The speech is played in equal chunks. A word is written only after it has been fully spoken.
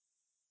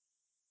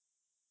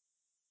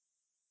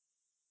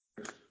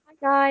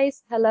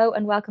guys. Hello,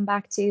 and welcome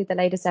back to the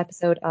latest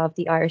episode of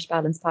the Irish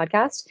Balance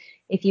podcast.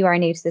 If you are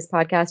new to this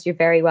podcast, you're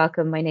very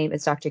welcome. My name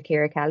is Dr.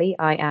 Ciara Kelly.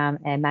 I am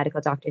a medical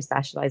doctor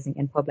specializing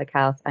in public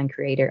health and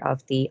creator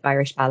of the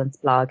Irish Balance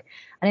blog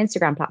and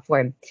Instagram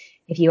platform.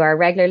 If you are a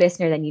regular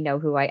listener, then you know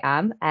who I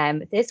am.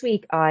 This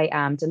week, I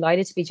am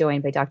delighted to be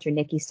joined by Dr.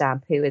 Nikki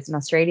Stamp, who is an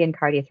Australian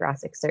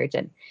cardiothoracic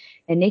surgeon.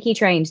 And Nikki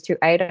trained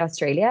throughout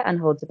Australia and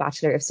holds a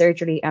Bachelor of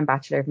Surgery and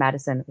Bachelor of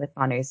Medicine with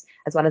honours,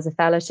 as well as a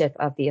fellowship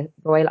of the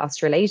Royal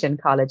Australasian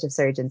College of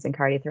Surgeons in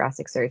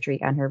Cardiothoracic Surgery,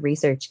 and her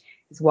research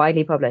is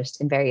widely published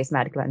in various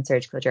medical and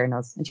surgical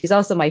journals. And she's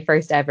also my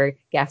first ever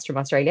guest from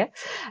Australia.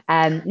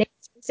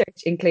 Nikki's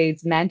research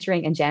includes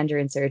mentoring and gender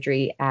in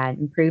surgery and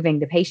improving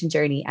the patient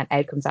journey and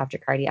outcomes after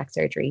cardiac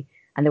surgery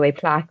and the way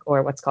plaque,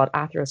 or what's called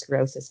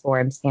atherosclerosis,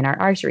 forms in our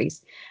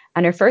arteries.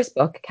 And her first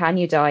book, Can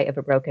You Die of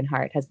a Broken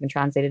Heart, has been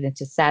translated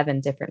into 7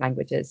 different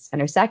languages.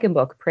 And her second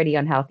book, Pretty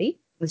Unhealthy,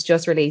 was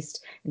just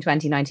released in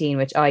 2019,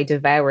 which I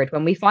devoured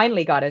when we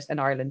finally got it in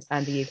Ireland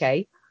and the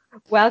UK.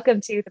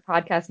 Welcome to the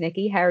podcast,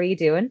 Nikki. How are you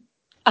doing?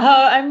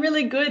 Oh, I'm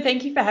really good.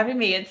 Thank you for having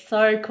me. It's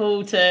so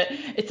cool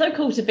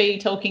to be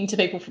talking to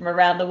people from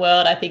around the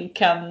world. I think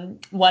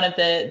one of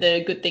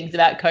the good things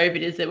about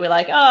COVID is that we're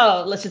like,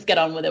 oh, let's just get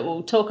on with it.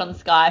 We'll talk on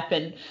Skype,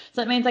 and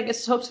so it means I get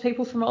to talk to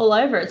people from all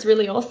over. It's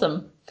really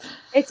awesome.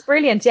 It's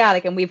brilliant, yeah.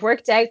 And we've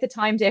worked out the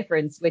time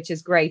difference, which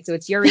is great. So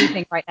it's your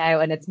evening right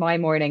now, and it's my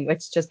morning,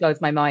 which just blows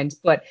my mind.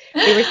 But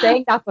we were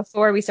saying that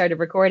before we started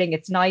recording.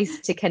 It's nice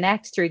to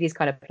connect through these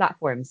kind of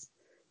platforms.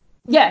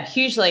 Yeah,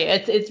 hugely.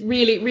 It's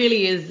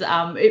really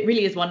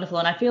is wonderful,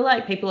 and I feel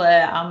like people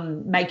are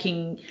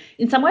making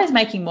in some ways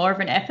making more of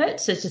an effort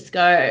to just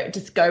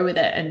go with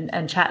it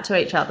and chat to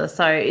each other.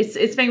 So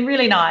it's been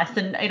really nice,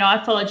 and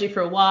I've followed you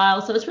for a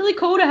while, so it's really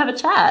cool to have a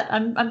chat.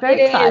 I'm It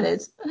very excited.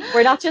 is.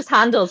 We're not just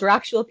handles, we're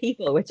actual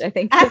people, which I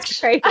think is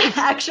great.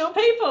 Actual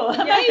people,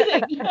 Yeah.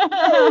 amazing.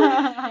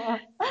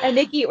 And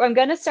Nikki, I'm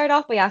going to start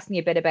off by asking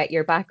you a bit about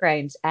your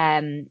background.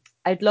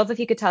 I'd love if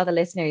you could tell the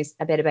listeners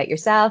a bit about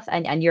yourself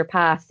and your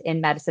path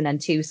in medicine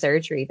and to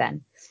surgery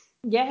then.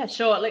 Yeah,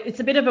 sure. Like, it's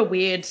a bit of a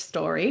weird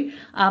story.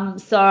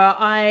 So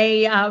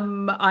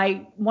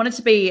I wanted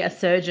to be a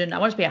surgeon. I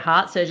wanted to be a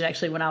heart surgeon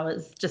actually when I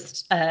was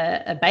just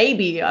a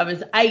baby. I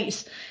was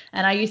 8,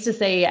 and I used to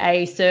see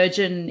a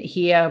surgeon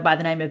here by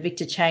the name of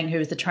Victor Chang, who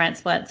was a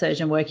transplant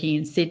surgeon working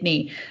in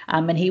Sydney.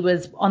 And he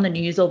was on the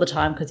news all the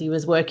time because he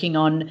was working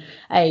on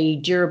a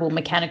durable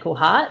mechanical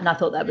heart, and I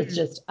thought that was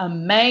just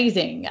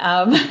amazing.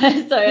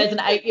 So as an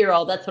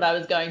 8-year-old, that's what I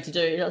was going to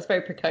do. I was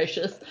very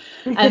precocious,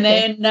 and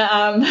then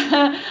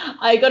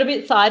I got a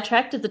bit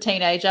sidetracked as a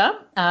teenager,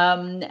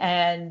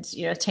 and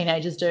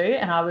teenagers do,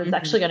 and I was Mhm.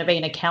 actually going to be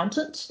an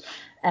accountant,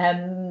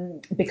 Oh,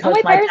 because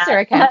my my parents are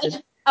dad.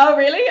 accountants. Oh,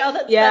 really? Oh,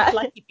 that's Yeah.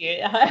 lucky for you.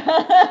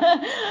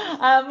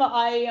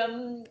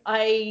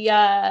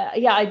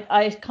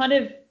 I kind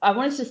of I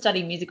wanted to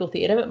study musical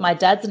theatre, but my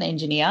dad's an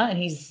engineer and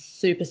he's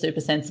super,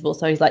 super sensible.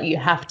 So he's like, you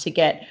have to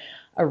get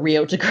a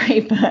real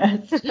degree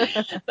first.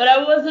 But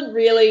I wasn't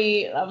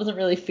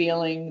really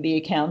feeling the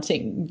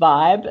accounting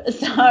vibe.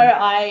 So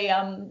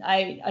Mm.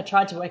 I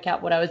tried to work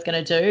out what I was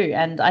going to do,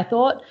 and I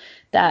thought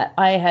that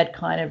I had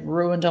kind of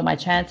ruined all my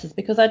chances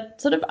because I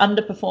sort of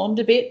underperformed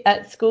a bit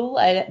at school.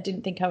 I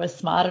didn't think I was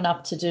smart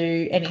enough to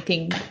do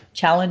anything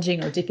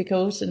challenging or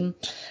difficult. And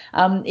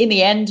in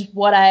the end,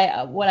 what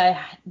I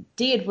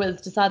did was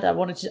decide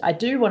that I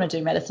do want to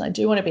do medicine. I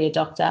do want to be a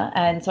doctor.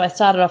 And so I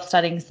started off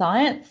studying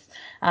science,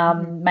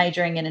 Mhm.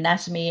 majoring in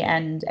anatomy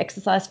and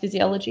exercise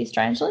physiology,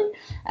 strangely.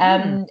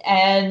 Mm.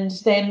 And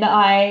then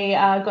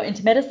I got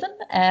into medicine,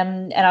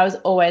 and I was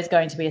always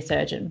going to be a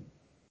surgeon.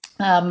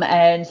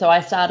 And so I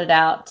started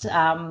out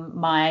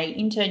my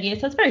intern year.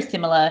 So it's very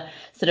similar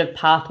sort of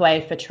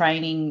pathway for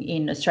training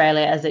in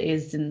Australia as it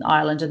is in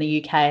Ireland and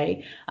the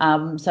UK.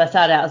 So I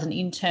started out as an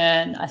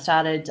intern. I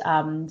started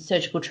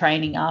surgical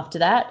training after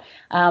that.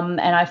 And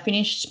I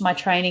finished my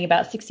training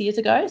about 6 years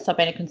ago. So I've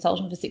been a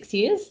consultant for 6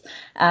 years,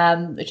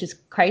 which is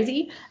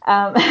crazy.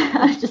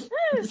 I just,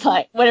 it's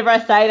like, whenever I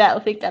say that, I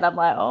think that I'm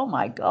like, oh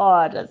my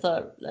God,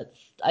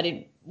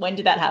 when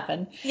did that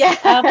happen? Yeah.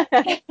 Um,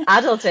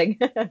 Adulting.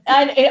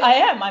 and I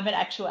am. I'm an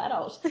actual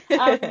adult.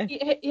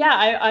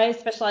 Yeah, I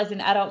specialize in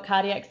adult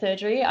cardiac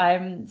surgery.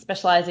 I'm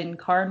specialize in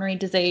coronary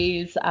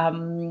disease.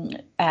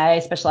 I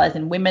specialize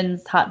in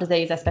women's heart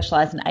disease. I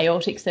specialize in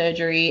aortic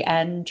surgery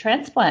and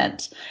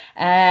transplant.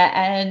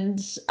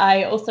 And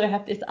I also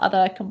have this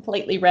other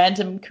completely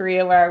random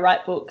career where I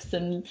write books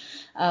and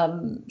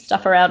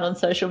stuff around on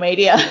social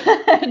media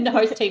and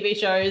host TV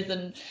shows,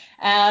 and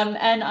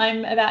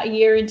I'm about a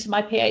year into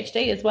my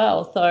PhD as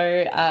well. So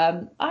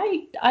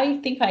I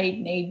think I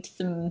need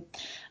some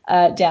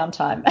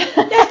downtime.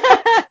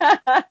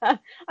 I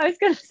was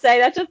going to say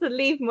that doesn't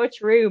leave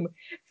much room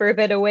for a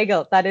bit of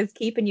wiggle. That is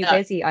keeping you No,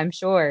 busy, I'm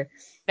sure.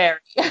 very.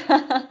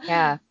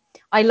 Yeah.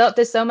 I love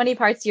there's so many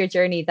parts of your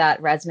journey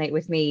that resonate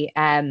with me.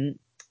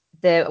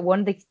 The one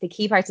of the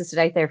key parts that stood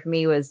out there for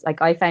me was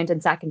like I found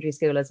in secondary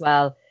school as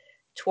well,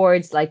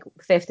 towards like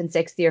fifth and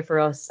sixth year for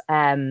us,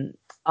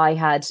 I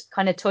had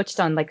kind of touched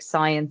on like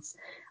science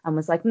and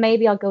was like,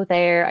 maybe I'll go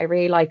there. I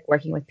really like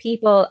working with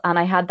people. And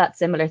I had that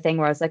similar thing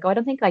where I was like, oh, I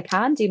don't think I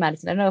can do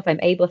medicine. I don't know if I'm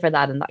able for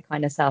that, and that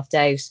kind of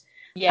self-doubt.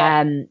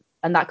 Yeah.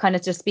 And that kind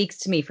of just speaks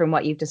to me from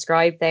what you've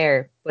described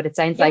there. But it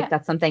sounds like Yeah.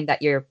 that's something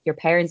that your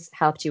parents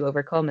helped you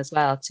overcome as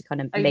well, to kind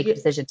of Oh, make a yeah.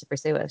 decision to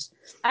pursue it.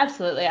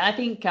 Absolutely. I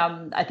think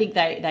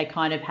they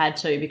kind of had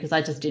to, because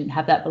I just didn't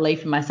have that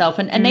belief in myself,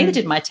 and neither Mm.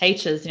 did my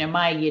teachers. You know,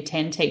 my year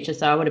 10 teacher,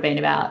 so I would have been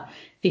about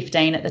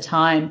 15 at the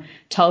time,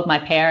 told my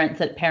parents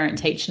at parent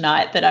teacher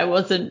night that I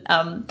wasn't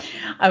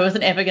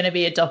ever going to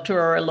be a doctor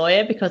or a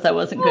lawyer because I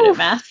wasn't good at Oh,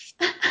 maths.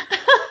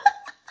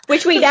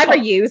 which we never So,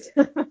 use.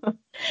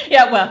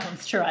 yeah, well,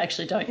 it's true. I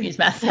actually don't use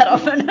maths that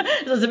often.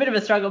 It was a bit of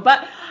a struggle,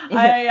 but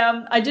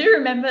I do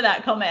remember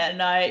that comment,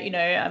 and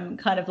I'm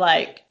kind of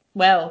like,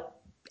 well,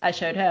 I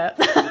showed her.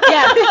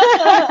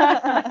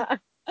 Yeah.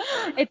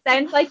 It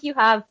sounds like you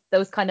have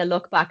those kind of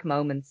look back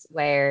moments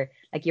where,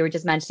 like you were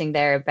just mentioning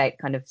there about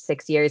kind of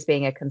 6 years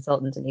being a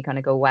consultant, and you kind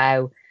of go,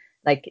 wow,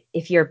 like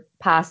if your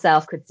past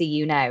self could see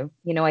you now,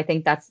 I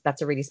think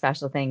that's a really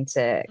special thing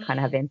to kind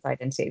of have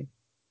insight into.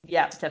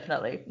 Yeah,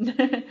 definitely.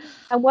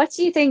 And what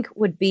do you think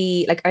would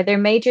be like, are there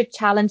major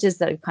challenges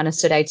that have kind of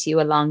stood out to you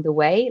along the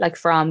way, like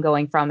from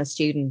going from a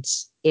student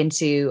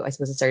into, I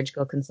suppose, a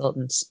surgical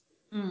consultant?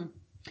 Mm.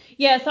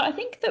 Yeah, so I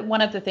think that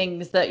one of the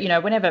things that,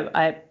 whenever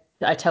I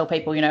tell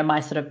people, my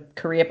sort of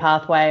career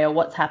pathway or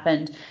what's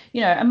happened,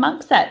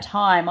 amongst that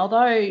time, although,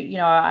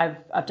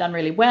 I've done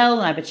really well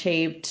and I've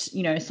achieved,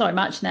 so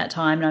much in that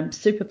time, and I'm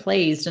super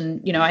pleased,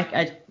 and,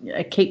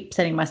 I keep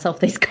setting myself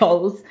these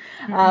goals.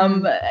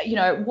 Um, Mm. you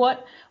know,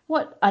 what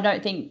I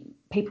don't think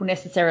people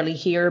necessarily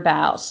hear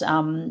about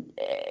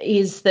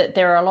is that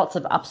there are lots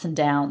of ups and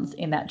downs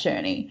in that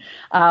journey.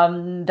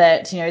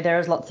 That there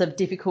is lots of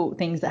difficult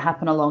things that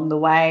happen along the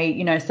way.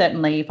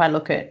 Certainly if I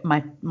look at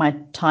my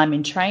time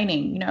in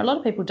training, a lot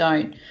of people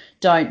don't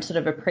sort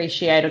of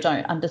appreciate or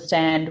don't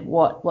understand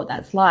what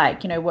that's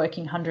like.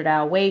 Working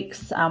 100-hour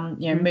weeks,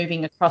 Mm.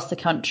 moving across the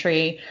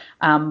country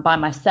by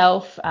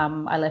myself.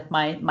 I left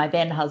my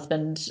then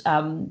husband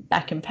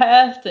back in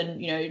Perth, and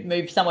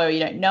moved somewhere where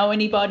you don't know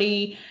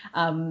anybody,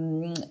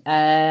 and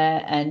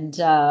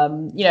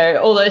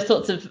all those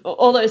sorts of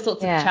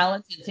Yeah.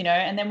 challenges.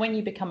 And then when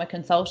you become a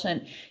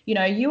consultant,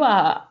 you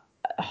are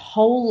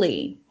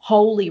wholly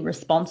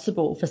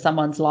responsible for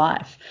someone's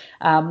life.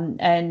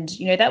 And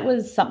that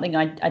was something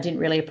I didn't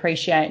really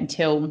appreciate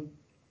until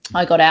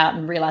I got out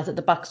and realized that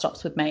the buck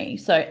stops with me.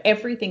 So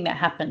everything that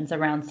happens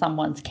around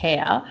someone's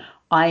care,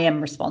 I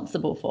am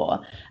responsible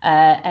for,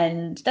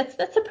 and that's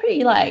it's a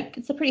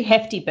pretty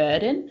hefty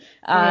burden.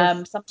 It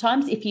is.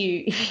 Sometimes if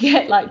you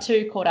get like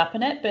too caught up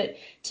in it, but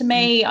to Mm.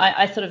 me,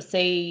 I sort of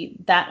see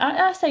that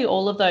I see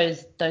all of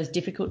those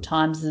difficult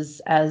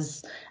times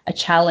as a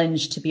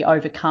challenge to be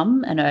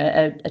overcome, and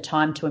a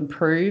time to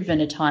improve,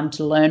 and a time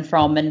to learn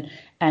from,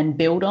 and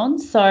build on.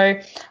 So,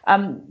 I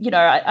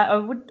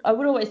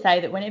would always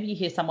say that whenever you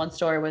hear someone's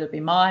story, whether it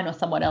be mine or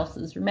someone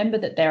else's, remember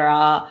that there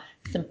are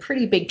some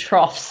pretty big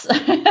troughs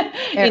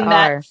There in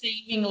that are.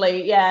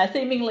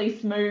 seemingly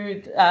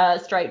smooth,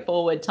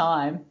 straightforward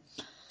time.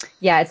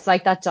 Yeah, it's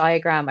like that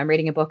diagram. I'm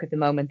reading a book at the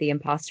moment, The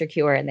Imposter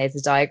Cure, and there's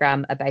a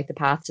diagram about the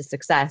path to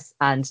success.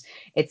 And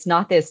it's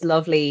not this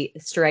lovely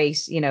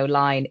straight,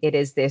 line. It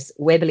is this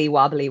wibbly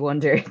wobbly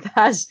wonder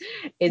that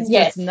is just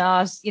Yes.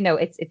 not,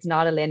 it's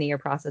not a linear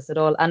process at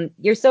all. And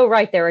you're so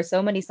right. There are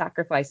so many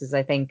sacrifices,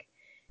 I think,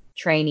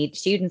 trainee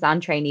students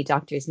and trainee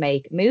doctors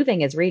make.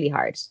 Moving is really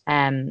hard.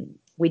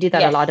 We do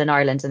that a lot Yes. in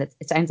Ireland, and it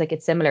sounds like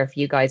it's similar for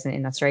you guys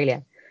in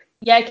Australia.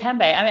 Yeah, it can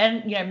be. I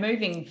mean, and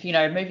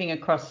moving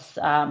across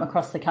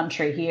the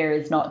country here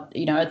is not,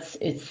 it's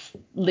It's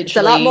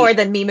a lot more literally.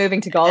 than me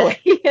moving to Galway.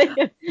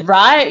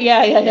 Right?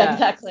 Yeah, Yeah.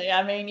 exactly.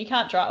 I mean, you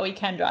can't drive. We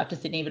can drive to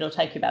Sydney, but it'll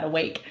take you about a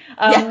week.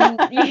 Yeah.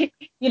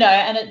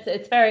 And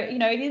it's very,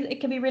 it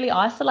can be really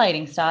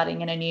isolating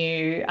starting in a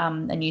new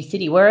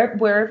city,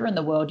 wherever in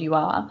the world you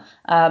are.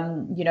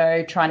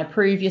 Trying to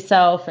prove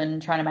yourself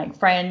and trying to make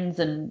friends,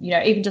 and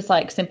even just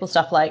like simple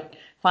stuff like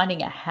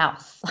finding a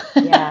house.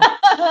 Yeah.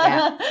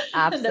 Yeah. The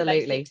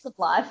Absolutely. basics of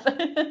life.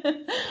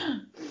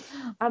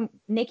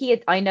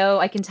 Nikki, I know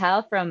I can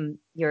tell from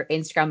your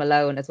Instagram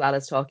alone, as well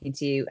as talking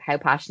to you, how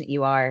passionate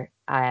you are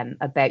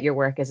about your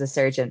work as a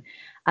surgeon.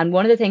 And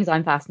one of the things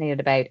I'm fascinated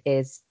about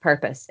is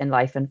purpose in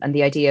life, and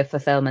the idea of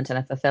fulfillment and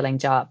a fulfilling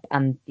job,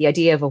 and the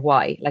idea of a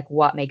why, like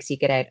what makes you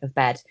get out of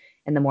bed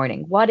in the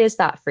morning. What is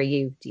that for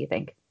you, do you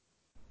think?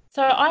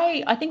 So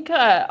I think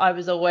I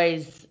was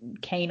always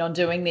keen on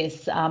doing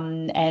this,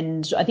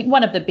 and I think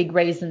one of the big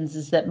reasons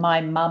is that my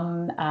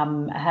mum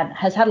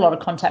has had a lot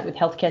of contact with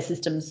healthcare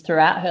systems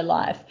throughout her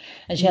life,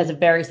 and she has a Mm.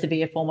 very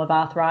severe form of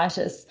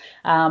arthritis,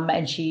 and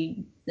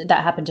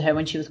that happened to her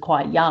when she was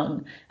quite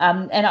young.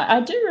 And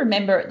I do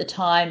remember at the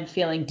time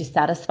feeling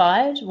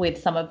dissatisfied with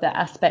some of the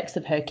aspects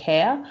of her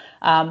care,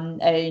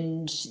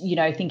 and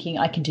thinking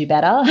I can do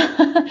better.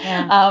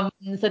 Yeah.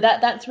 So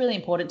that's really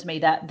important to me,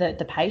 that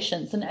the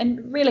patients,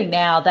 and really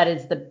now that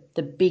is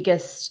the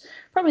biggest,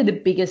 probably the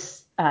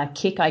biggest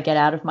kick I get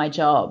out of my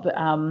job.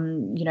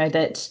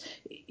 That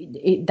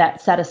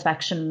that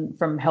satisfaction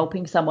from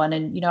helping someone.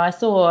 And I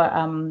saw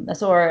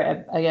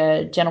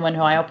a gentleman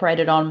who I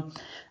operated on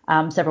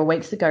several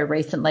weeks ago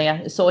recently.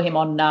 I saw him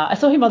on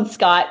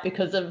Skype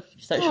because of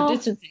social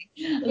distancing.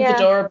 It was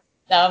adorable.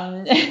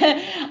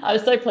 I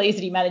was so pleased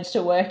that he managed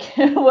to work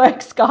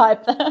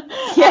Skype.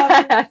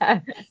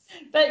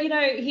 But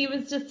he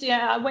was just,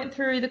 I went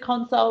through the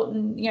consult,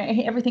 and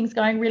everything's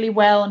going really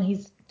well, and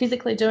he's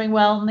physically doing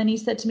well. And then he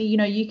said to me,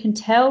 you can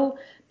tell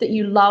that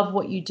you love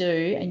what you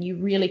do and you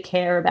really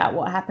care about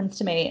what happens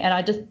to me. And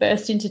I just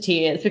burst into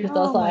tears because I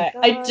was like,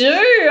 I do.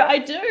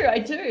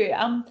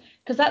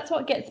 Because that's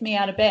what gets me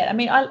out of bed. I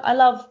mean, I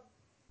love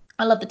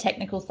the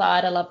technical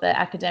side. I love the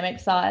academic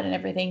side and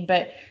everything.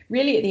 But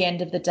really, at the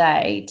end of the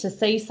day, to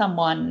see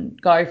someone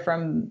go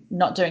from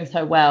not doing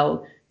so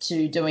well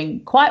to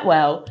doing quite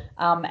well,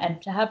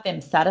 and to have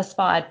them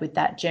satisfied with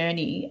that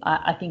journey,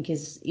 I think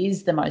is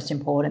the most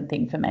important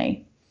thing for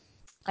me.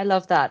 I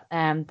love that.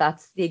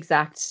 That's the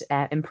exact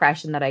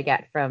impression that I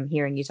get from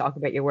hearing you talk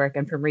about your work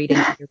and from reading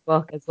your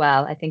book as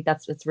well. I think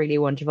that's what's really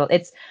wonderful.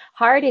 It's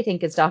hard, I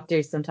think, as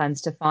doctors sometimes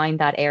to find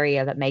that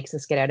area that makes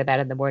us get out of bed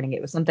in the morning.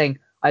 It was something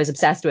I was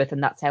obsessed with,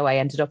 and that's how I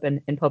ended up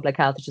in public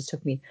health. It just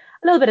took me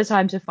a little bit of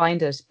time to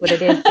find it, but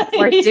it's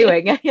worth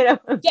doing, Yeah.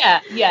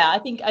 I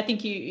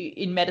think you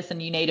in medicine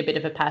you need a bit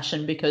of a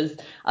passion, because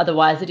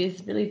otherwise it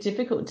is really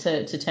difficult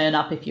to turn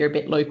up if you're a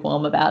bit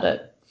lukewarm about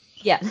it.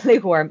 Yeah,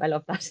 lukewarm. I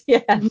love that.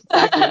 Yeah,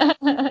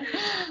 exactly.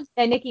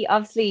 Now, Nikki,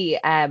 obviously,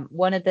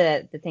 one of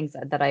the things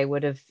that I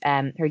would have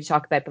heard you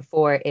talk about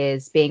before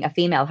is being a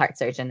female heart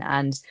surgeon.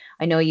 And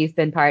I know you've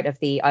been part of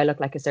the I Look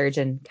Like a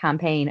Surgeon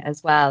campaign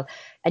as well.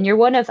 And you're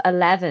one of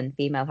 11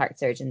 female heart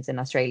surgeons in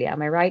Australia.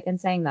 Am I right in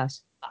saying that?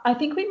 I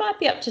think we might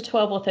be up to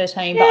 12 or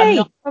 13, but I'm Yay!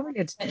 not Oh,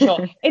 brilliant.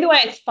 sure. Either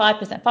way, it's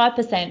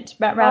 5%,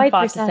 around 5%.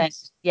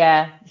 5%.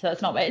 Yeah, so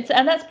it's not,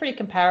 and that's pretty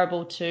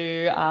comparable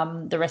to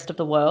the rest of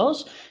the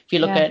world. If you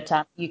look Yeah.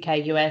 at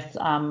UK, US,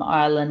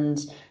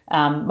 Ireland,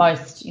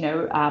 most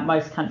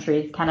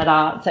countries,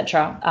 Canada,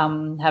 etc.,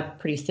 have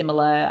pretty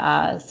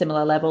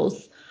similar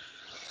levels.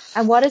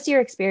 And what has your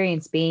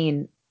experience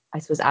been, I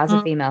suppose, as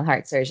a female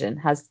heart surgeon?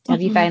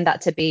 Have you found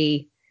that to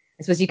be,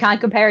 I suppose you can't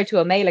compare it to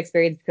a male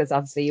experience because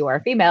obviously you are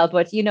a female,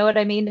 but you know what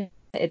I mean?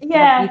 Have you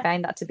Yeah.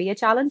 found that to be a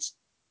challenge?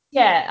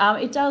 Yeah,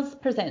 it does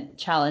present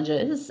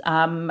challenges.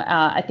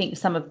 I think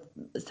some of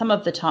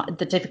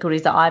the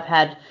difficulties that I've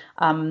had,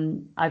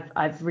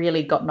 I've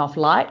really gotten off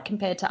light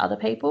compared to other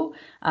people,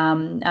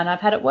 and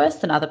I've had it worse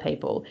than other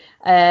people.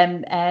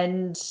 And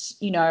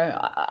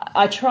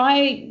I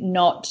try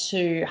not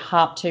to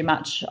harp too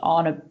much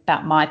on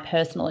about my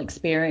personal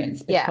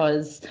experience, Yeah,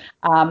 because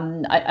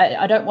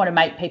I don't want to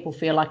make people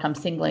feel like I'm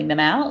singling them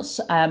out.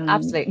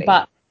 absolutely.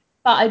 But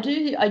I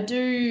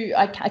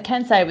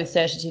can say with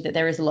certainty that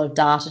there is a lot of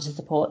data to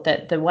support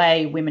that the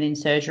way women in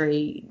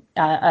surgery,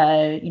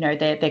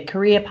 their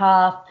career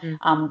path,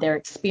 Mm, their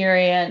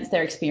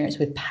experience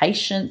with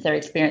patients, their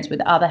experience with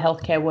other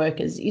healthcare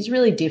workers is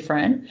really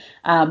different.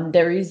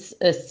 There is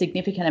a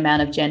significant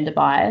amount of gender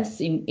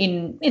bias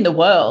in the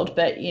world,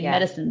 but in yeah,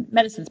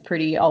 medicine's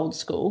pretty old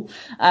school,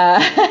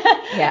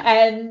 yeah.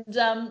 and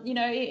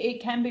it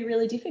can be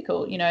really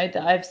difficult.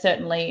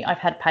 I've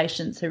had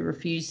patients who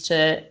refuse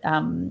to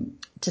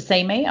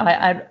see me.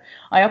 I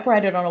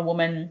operated on a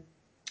woman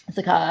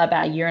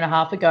about a year and a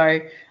half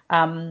ago,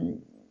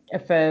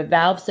 for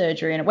valve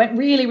surgery, and it went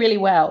really, really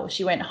well.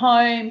 She went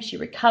home, she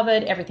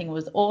recovered, everything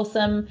was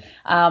awesome.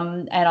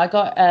 And I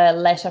got a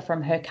letter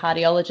from her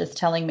cardiologist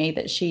telling me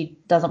that she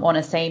doesn't want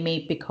to see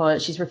me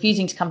because she's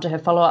refusing to come to her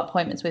follow-up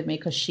appointments with me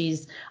because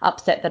she's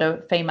upset that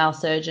a female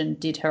surgeon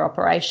did her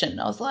operation.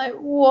 I was like,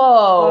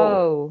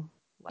 whoa.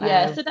 Whoa.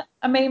 Yeah, Wow. so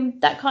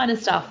that kind of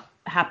stuff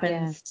Yeah,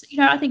 happens.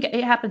 I think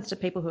it happens to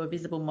people who are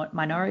visible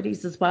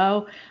minorities as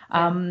well.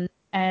 yeah.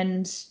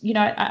 And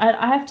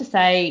I have to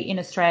say, in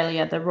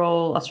Australia, the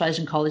Royal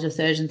Australian College of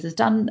Surgeons has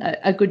done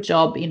a good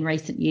job in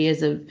recent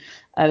years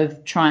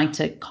of trying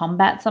to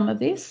combat some of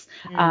this.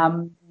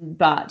 Mm,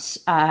 But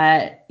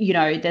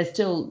there's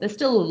still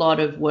a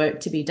lot of work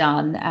to be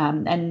done,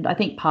 and I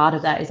think part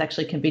of that is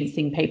actually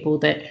convincing people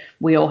that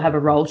we all have a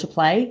role to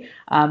play,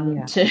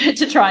 yeah.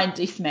 to try and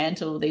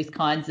dismantle these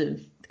kinds of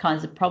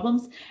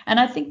problems. And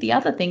I think the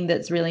other thing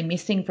that's really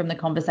missing from the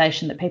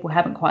conversation that people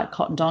haven't quite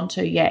cottoned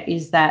onto yet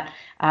is that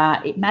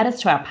it matters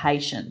to our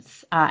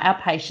patients. Our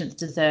patients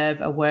deserve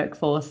a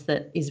workforce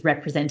that is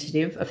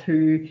representative of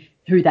who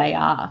they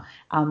are,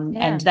 Yeah.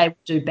 and they will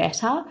do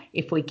better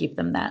if we give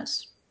them that.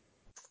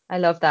 I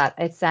love that.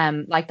 It's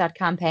like that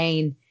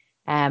campaign.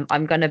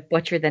 I'm gonna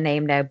butcher the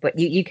name now, but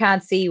you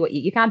can't see what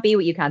you can't be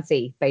what you can't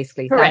see,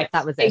 basically. That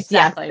Correct. was it. Yes,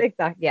 Exactly.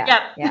 exactly.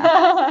 Yeah,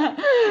 yeah.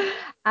 Yep.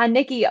 And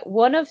Nikki,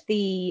 one of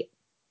the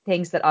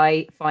things that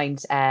I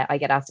find I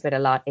get asked about a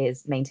lot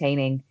is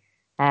maintaining,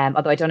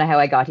 although I don't know how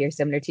I got here,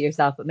 similar to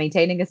yourself, but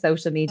maintaining a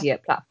social media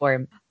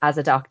platform as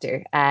a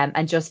doctor,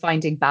 and just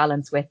finding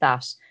balance with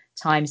that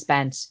time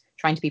spent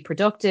trying to be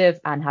productive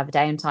and have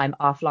downtime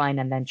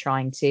offline, and then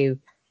trying to,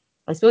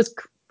 I suppose,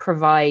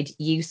 provide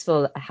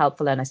useful,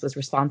 helpful, and I suppose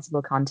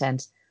responsible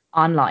content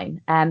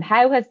online.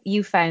 How have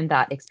you found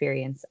that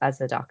experience as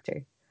a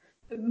doctor?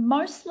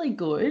 Mostly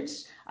good.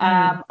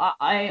 Mm,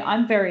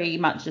 I'm very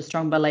much a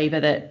strong believer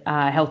that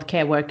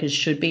healthcare workers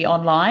should be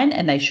online,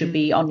 and they should mm,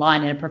 be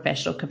online in a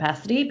professional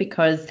capacity,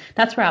 because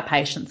that's where our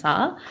patients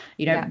are.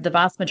 yeah. The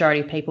vast majority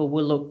of people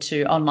will look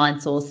to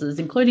online sources,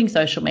 including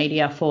social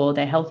media, for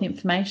their health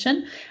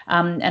information.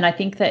 And I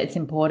think that it's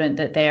important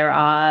that there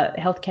are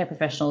healthcare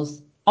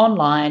professionals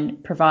online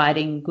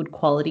providing good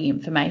quality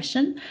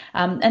information.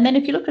 And then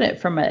if you look at it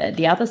from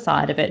the other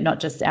side of it, not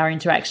just our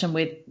interaction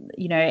with,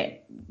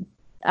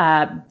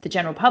 the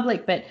general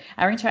public, but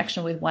our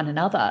interaction with one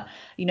another.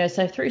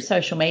 So through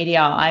social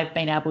media, I've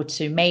been able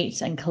to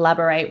meet and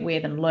collaborate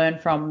with and learn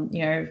from,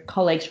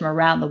 colleagues from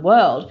around the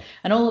world.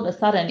 And all of a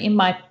sudden, in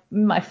my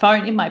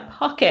phone, in my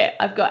pocket,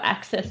 I've got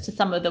access to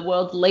some of the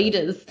world's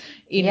leaders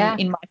Yeah.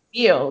 in my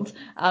field,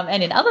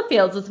 and in other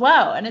fields as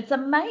well. And it's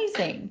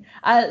amazing.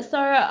 So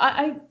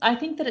I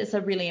think that it's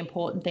a really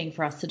important thing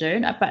for us to do.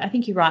 But I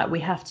think you're right. We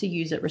have to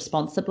use it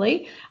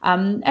responsibly.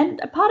 And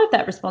a part of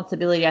that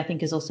responsibility, I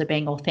think, is also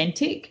being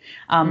authentic,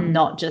 Mm,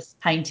 not just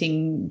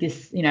painting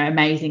this,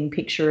 amazing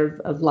picture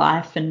of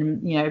life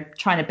and,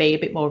 trying to be a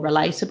bit more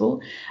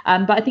relatable.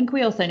 But I think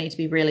we also need to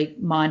be really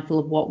mindful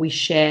of what we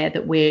share,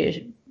 that we're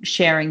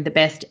sharing the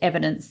best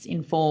evidence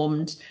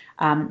informed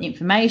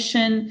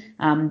information,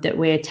 that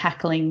we're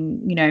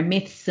tackling,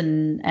 myths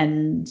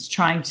and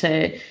trying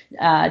to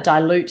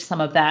dilute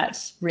some of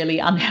that really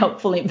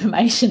unhelpful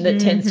information that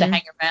tends to hmm.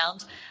 hang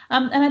around.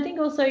 And I think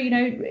also,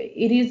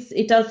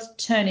 it does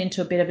turn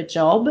into a bit of a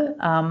job.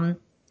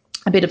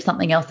 A bit of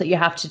something else that you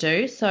have to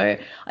do. So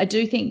I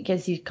do think,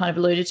 as you kind of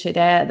alluded to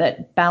there,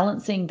 that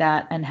balancing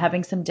that and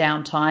having some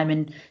downtime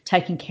and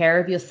taking care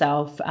of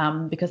yourself,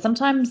 because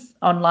sometimes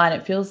online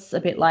it feels a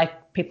bit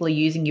like people are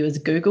using you as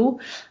Google.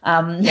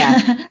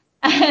 Yeah.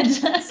 And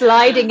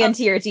Sliding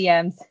into your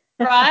DMs.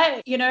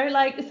 right,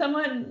 like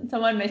someone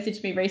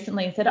messaged me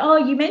recently and said, "Oh,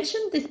 you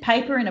mentioned this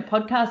paper in a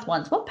podcast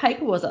once. What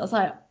paper was it?" I was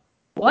like,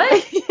 "What,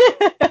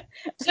 It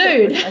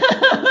dude?" was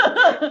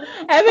like,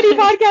 how many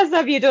podcasts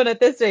have you done at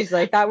this stage?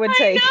 Like that would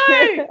take.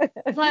 I know.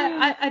 It's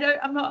like I don't.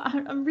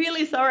 I'm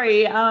really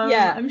sorry.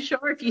 Yeah. I'm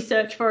sure if you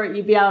search for it,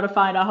 you'd be able to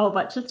find a whole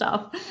bunch of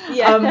stuff.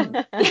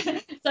 Yeah.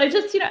 So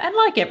just, and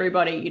like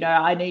everybody,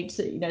 I need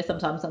to,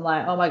 sometimes I'm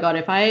like, oh my God,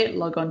 if I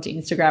log on to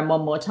Instagram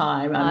one more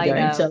time, I'm I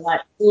going to know.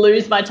 like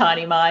lose my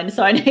tiny mind.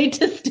 So I need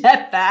to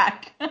step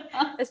back.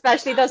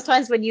 Especially those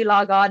times when you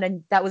log on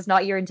and that was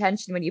not your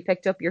intention when you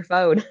picked up your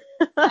phone.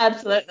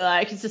 Absolutely.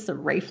 Like it's just a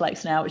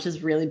reflex now, which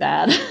is really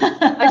bad.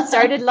 I've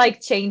started like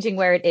changing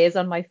where it is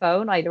on my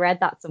phone. I read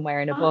that somewhere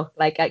in a book,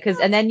 like, because,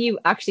 and then you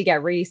actually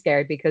get really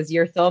scared because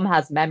your thumb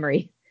has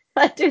memory.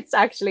 It's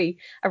actually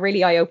a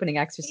really eye-opening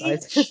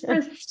exercise.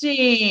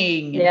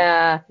 Interesting.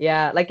 Yeah,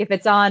 yeah. Like if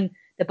it's on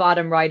the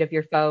bottom right of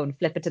your phone,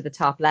 flip it to the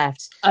top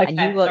left, and you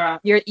Okay. will All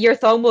right. your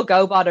thumb will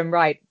go bottom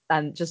right,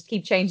 and just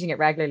keep changing it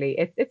regularly.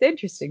 It's an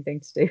interesting thing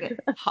to do.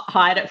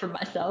 Hide it from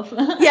myself.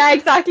 Yeah,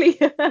 exactly.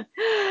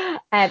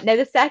 Now,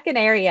 the second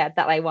area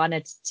that I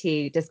wanted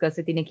to discuss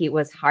with you, Nikki,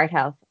 was heart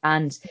health.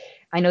 And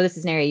I know this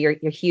is an area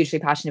you're hugely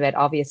passionate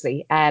about,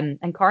 obviously. And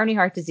coronary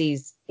heart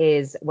disease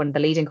is one of the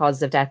leading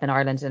causes of death in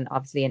Ireland and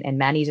obviously in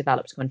many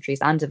developed countries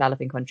and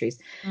developing countries.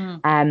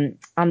 Mm.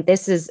 And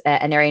this is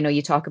an area I know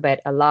you talk about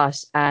a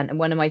lot. And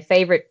one of my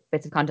favorite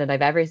bits of content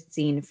I've ever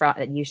seen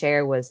that you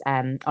share was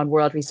on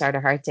World Restart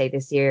a Heart Day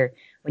this year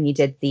when you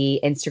did the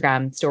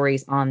Instagram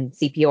stories on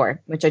CPR,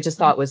 which I just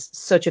thought was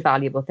such a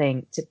valuable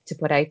thing to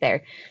put out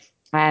there.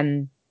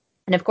 And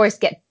of course,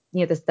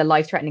 the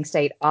life-threatening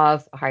state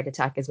of a heart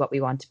attack is what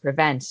we want to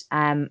prevent.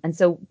 And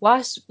so,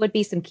 what would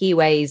be some key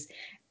ways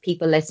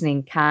people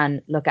listening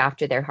can look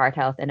after their heart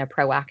health in a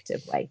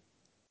proactive way?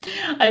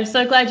 I'm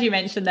so glad you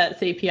mentioned that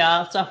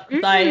CPR stuff,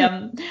 because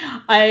Mm,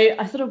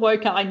 I sort of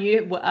woke up. I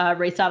knew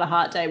Restart a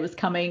Heart Day was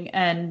coming,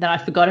 and then I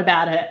forgot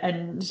about it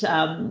and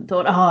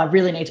thought, oh, I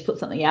really need to put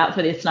something out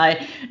for this. And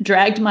I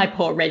dragged my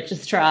poor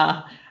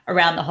registrar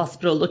around the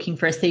hospital looking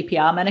for a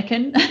CPR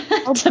mannequin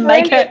oh, to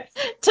make brilliant. her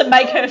to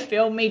make her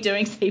film me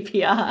doing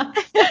CPR.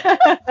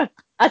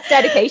 That's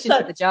dedication to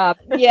So the job.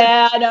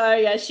 yeah, I know.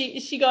 Yeah,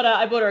 she got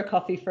I bought her a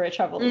coffee for her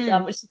troubles,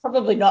 Mm. which is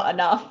probably not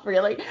enough,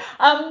 really.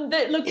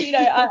 But look,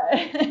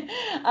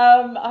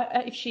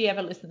 if she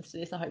ever listens to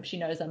this, I hope she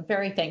knows I'm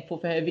very thankful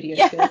for her video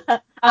Yeah, skills.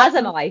 as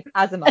am Um, I.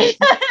 As am I.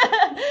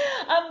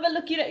 but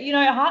look, you're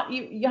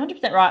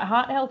 100% right.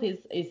 Heart health is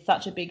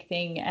such a big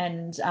thing,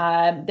 and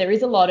there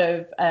is a lot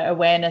of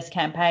awareness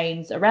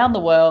campaigns around the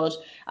world,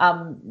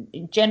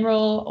 in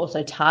general,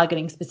 also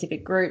targeting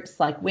specific groups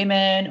like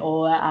women,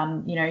 or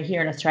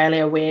here in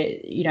Australia, where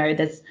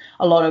there's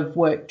a lot of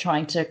work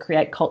trying to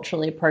create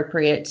culturally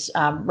appropriate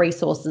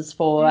resources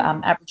for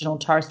Mm. Aboriginal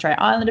and Torres Strait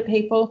Islander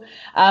people,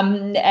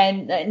 and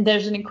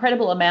there's an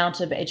incredible amount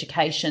of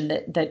education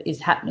that is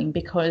happening,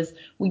 because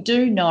we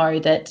do know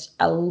that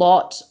a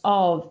lot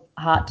of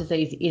heart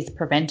disease is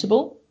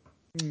preventable,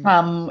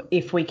 Mm.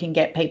 if we can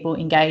get people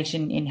engaged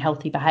in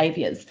healthy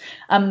behaviours.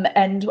 And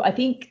I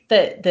think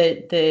that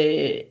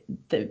the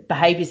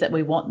behaviours that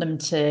we want them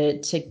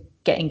to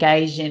get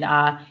engaged in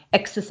are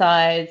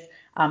exercise,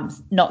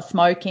 not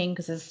smoking,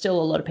 because there's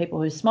still a lot of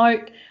people who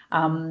smoke,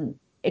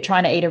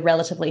 trying to eat a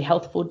relatively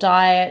healthful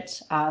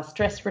diet,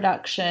 stress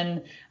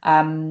reduction,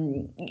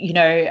 knowing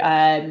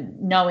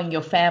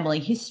your family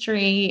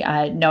history,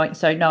 knowing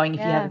if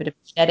you have a bit of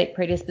genetic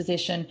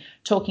predisposition,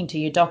 talking to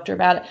your doctor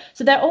about it.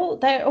 So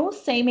they're all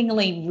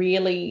seemingly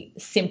really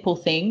simple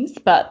things,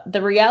 but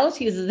the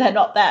reality is they're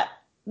not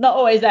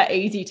always that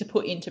easy to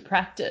put into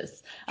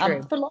practice.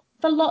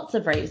 For lots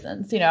of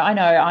reasons. I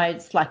know I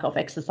slack off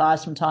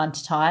exercise from time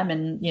to time,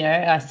 and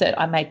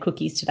I made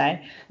cookies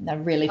today. They're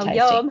really tasty.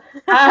 Yum.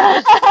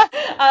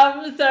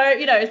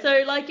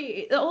 So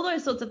like all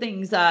those sorts of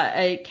things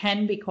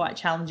can be quite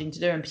challenging to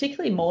do, and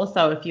particularly more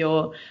so if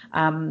you're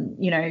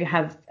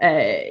have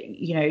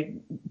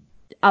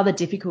other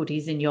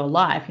difficulties in your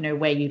life,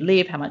 where you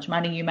live, how much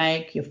money you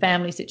make, your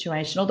family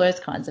situation, all those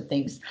kinds of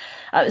things.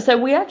 So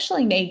we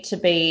actually need to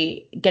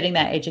be getting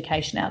that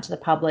education out to the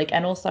public,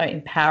 and also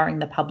empowering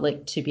the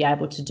public to be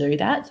able to do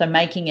that. So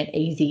making it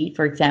easy,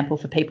 for example,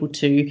 for people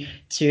to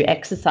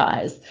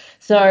exercise.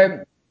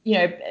 So,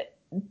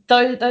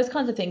 those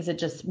kinds of things are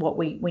just what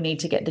we need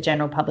to get the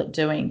general public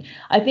doing.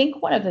 I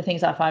think one of the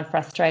things I find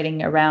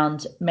frustrating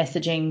around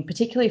messaging,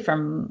 particularly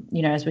from,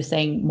 as we're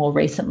seeing more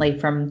recently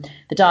from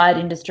the diet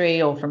industry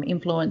or from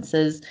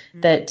influencers,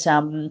 that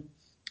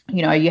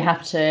you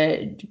have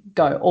to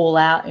go all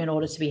out in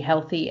order to be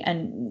healthy.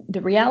 And the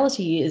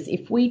reality is,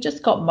 if we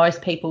just got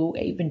most people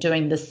even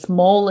doing the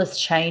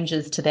smallest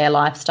changes to their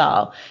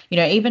lifestyle,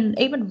 even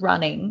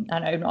running, I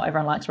know not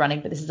everyone likes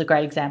running, but this is a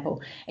great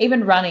example,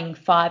 even running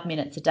 5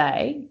 minutes a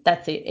day,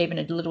 that's it, even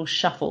a little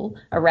shuffle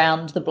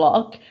around the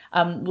block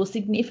will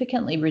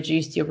significantly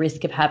reduce your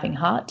risk of having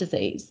heart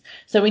disease.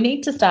 So we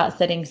need to start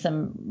setting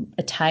some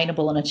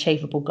attainable and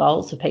achievable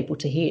goals for people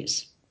to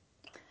hit.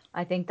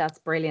 I think that's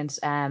brilliant.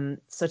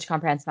 Such a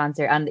comprehensive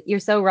answer. And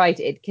you're so right.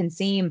 It can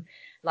seem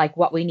like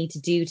what we need to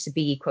do to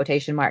be,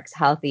 quotation marks,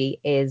 healthy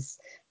is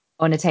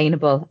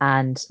unattainable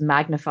and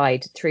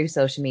magnified through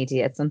social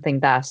media. It's something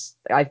that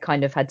I've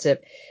kind of had to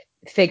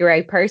figure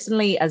out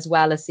personally, as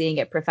well as seeing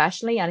it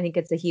professionally. And I think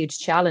it's a huge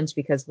challenge,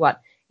 because what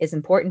is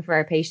important for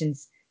our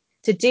patients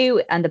to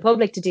do and the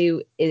public to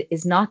do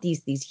is not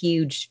these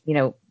huge,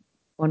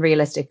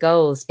 unrealistic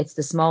goals. It's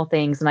the small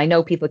things. And I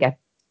know people get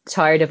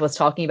tired of us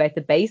talking about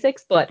the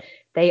basics, but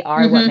they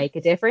are what make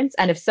a difference.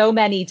 And if so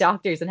many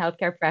doctors and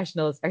healthcare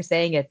professionals are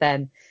saying it,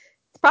 then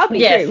it's probably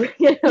true.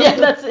 Yeah,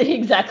 that's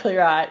exactly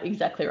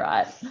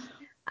right.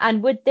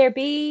 And would there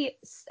be,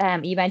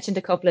 you mentioned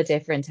a couple of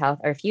different health,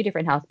 or a few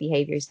different health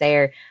behaviors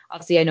there.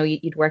 Obviously, I know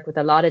you'd work with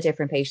a lot of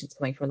different patients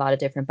coming from a lot of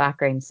different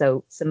backgrounds,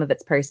 so some of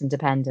it's person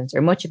dependent,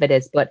 or much of it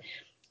is, but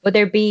would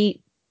there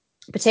be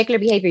particular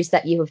behaviors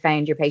that you have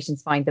found your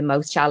patients find the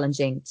most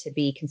challenging to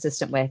be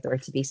consistent with or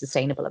to be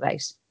sustainable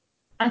about?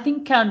 I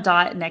think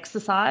diet and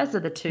exercise are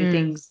the two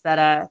things that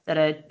are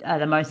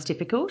the most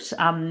difficult.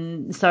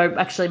 So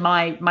actually,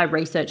 my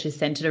research is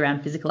centered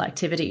around physical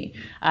activity.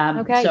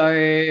 Okay.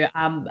 So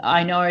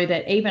I know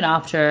that even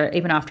after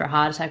a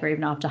heart attack or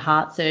even after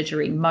heart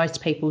surgery,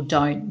 most people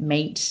don't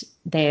meet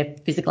their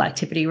physical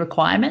activity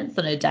requirements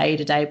on a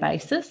day-to-day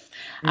basis.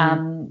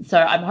 So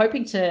I'm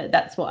hoping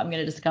that's what I'm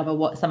going to discover,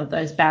 what some of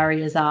those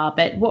barriers are.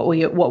 But what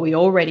we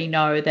already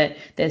know, that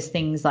there's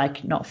things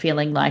like not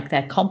feeling like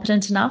they're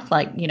competent enough,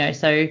 not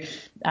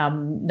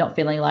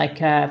feeling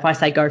like if I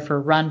say go for a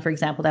run, for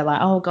example, they're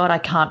like, oh God, I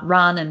can't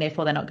run, and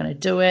therefore they're not going to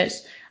do it.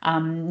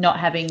 Not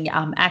having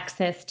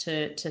access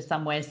to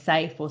somewhere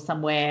safe or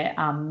somewhere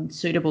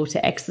suitable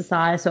to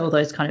exercise, all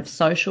those kind of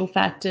social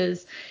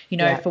factors.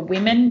 For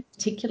women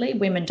particularly,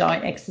 women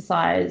don't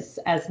exercise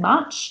as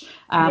much,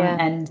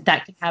 and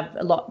that can have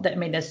a lot.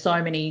 There's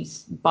so many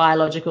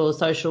biological,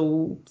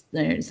 social,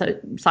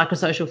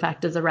 psychosocial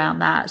factors around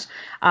that.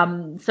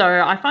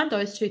 So I find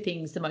those two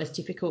things the most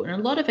difficult, and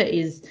a lot of it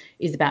is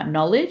about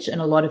knowledge,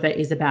 and a lot of it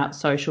is about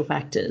social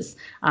factors,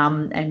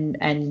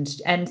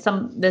 and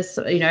some there's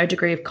a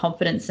degree of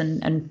confidence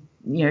and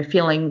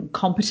feeling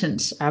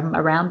competent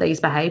around these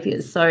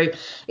behaviours. So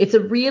it's a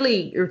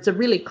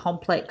really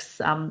complex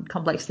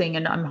thing,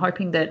 and I'm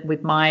hoping that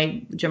during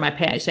my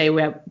PhD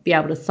we'll be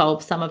able to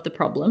solve some of the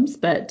problems,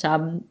 but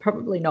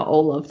probably not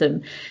all of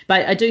them.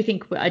 But I do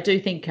think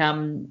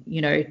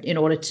in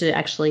order to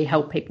actually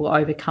help people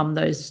overcome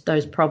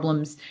those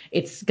problems,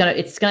 it's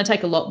gonna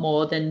take a lot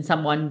more than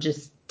someone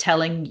just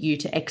telling you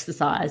to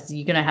exercise.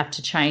 You're going to have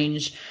to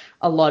change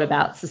a lot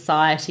about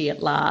society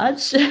at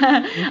large,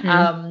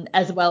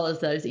 as well as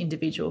those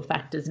individual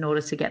factors in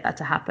order to get that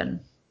to happen.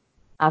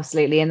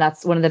 Absolutely. And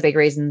that's one of the big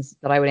reasons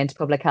that I went into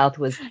public health,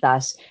 was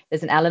that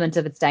there's an element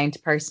of it's down to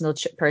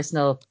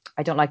personal,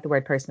 I don't like the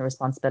word personal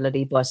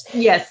responsibility, but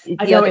yes, the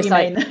I know other what you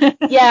side, mean.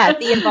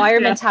 the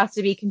environment has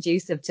to be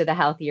conducive to the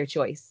healthier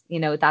choice.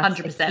 That's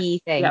 100%. a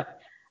key thing. Yep.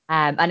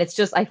 And it's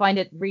just, I find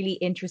it really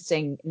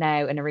interesting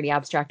now in a really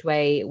abstract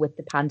way with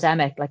the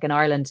pandemic. Like in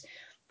Ireland,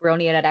 we're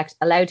only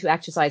allowed to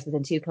exercise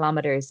within 2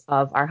 kilometers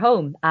of our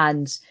home.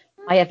 And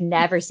I have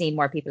never seen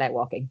more people out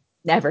walking.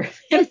 Never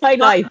in my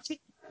life.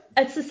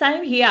 It's the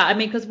same here. I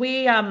mean, because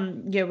we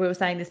were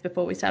saying this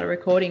before we started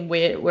recording.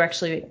 We're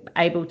actually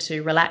able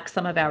to relax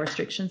some of our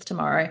restrictions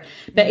tomorrow,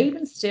 but Mm.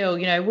 even still,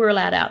 we're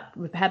allowed out.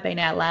 We have been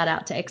allowed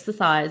out to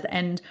exercise,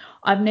 and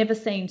I've never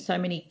seen so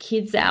many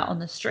kids out on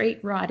the street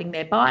riding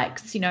their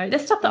bikes.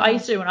 There's stuff that I Yeah,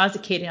 used to do when I was a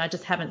kid, and I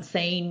just haven't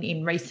seen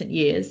in recent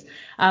years.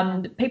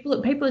 yeah.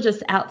 People are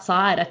just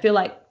outside. I feel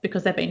like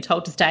because they've been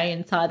told to stay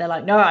inside, they're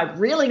like, no, I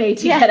really need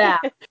to Yeah. get out.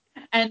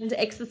 And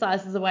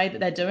exercise is the way that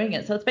they're doing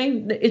it. So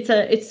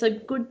it's a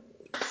good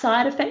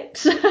side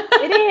effect.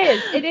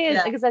 It is,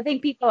 Yeah. because I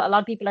think a lot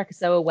of people are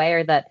so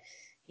aware that,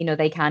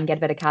 they can get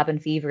a bit of cabin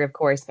fever, of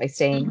course, by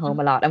staying home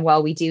Mhm. a lot. And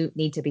while we do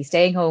need to be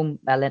staying home,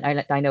 well,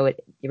 and I know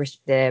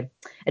the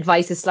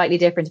advice is slightly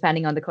different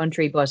depending on the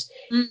country, but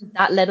Mm.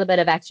 that little bit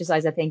of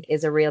exercise, I think,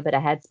 is a real bit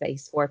of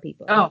headspace for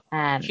people. Oh,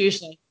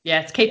 hugely.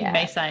 Yeah, it's keeping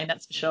me Yeah. sane,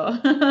 that's for sure.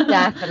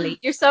 Definitely.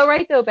 You're so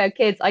right though about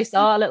kids. I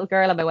saw a little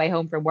girl on my way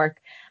home from work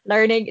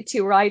learning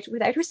to ride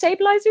without her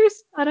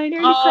stabilizers, and I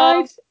nearly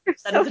cried. Oh, They're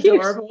that so is cute.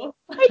 adorable.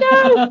 I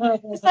know.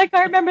 It's like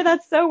I remember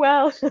that so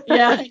well.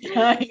 Yeah, I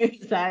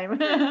know, same.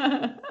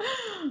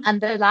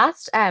 And the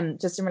last,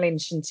 just in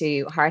relation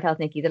to heart health,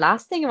 Nikki, the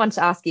last thing I wanted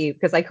to ask you,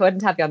 because I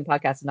couldn't have you on the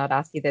podcast and not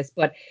ask you this,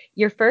 but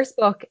your first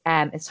book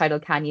is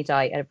titled "Can You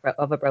Die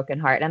of a Broken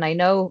Heart?" And I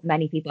know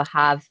many people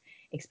have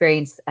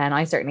experienced, and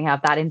I certainly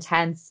have, that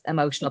intense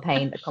emotional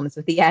pain that comes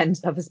with the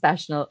end of a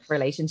special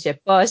relationship.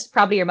 But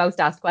probably your most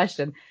asked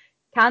question: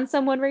 can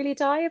someone really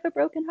die of a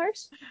broken heart?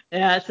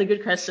 Yeah, it's a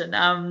good question.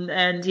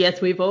 And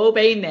yes, we've all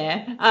been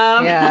there.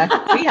 Yeah,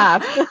 we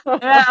have.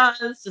 Yeah,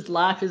 it's just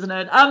life, isn't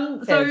it?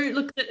 It So is.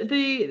 look,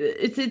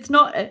 it's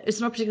not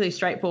particularly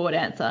straightforward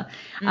answer.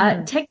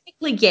 Mm,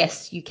 Technically,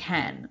 yes, you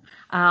can.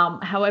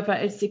 However,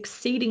 it's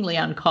exceedingly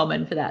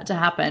uncommon for that to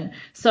happen.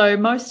 So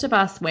most of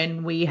us,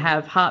 when we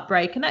have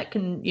heartbreak, and that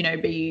can,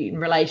 be in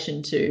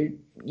relation to,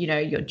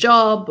 your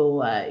job,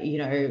 or,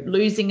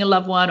 losing a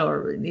loved one,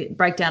 or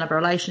breakdown of a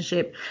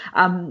relationship,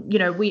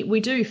 we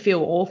do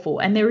feel awful,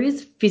 and there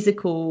is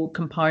physical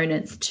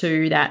components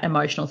to that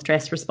emotional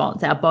stress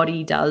response. Our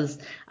body does,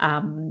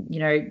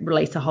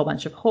 release a whole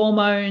bunch of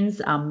hormones.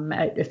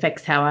 It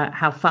affects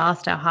how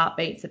fast our heart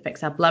beats,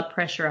 affects our blood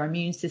pressure, our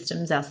immune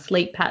systems, our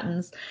sleep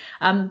patterns.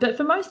 But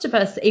for most of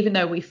us, even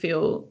though we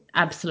feel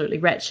absolutely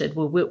wretched,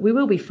 we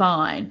will be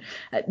fine.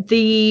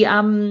 The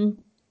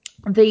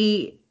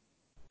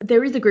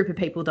there is a group of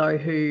people though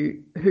who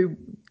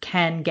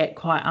can get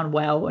quite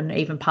unwell and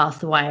even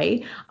pass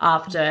away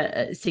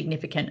after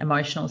significant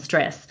emotional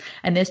stress.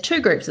 And there's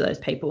two groups of those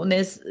people. And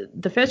there's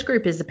the first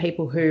group is the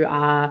people who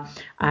are,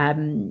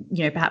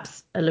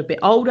 perhaps a little bit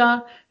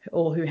older,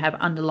 or who have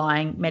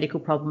underlying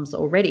medical problems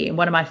already. And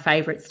one of my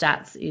favourite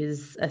stats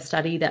is a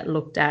study that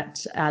looked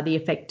at the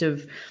effect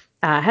of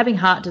having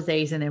heart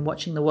disease and then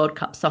watching the World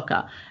Cup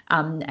soccer.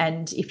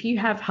 And if you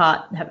have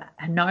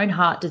known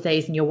heart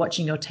disease and you're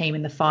watching your team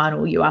in the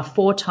final, you are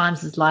 4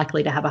 times as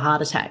likely to have a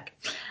heart attack.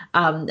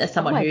 As oh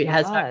someone my who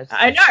has no, God.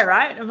 I know,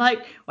 right? I'm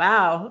like,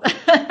 wow,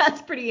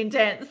 that's pretty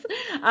intense.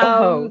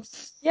 Oh, Um,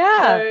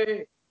 yeah.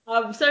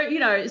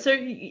 so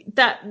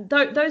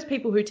those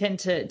people who tend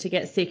to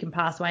get sick and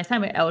pass away, same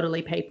with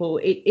elderly people,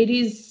 it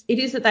is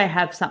that they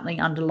have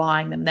something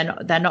underlying them.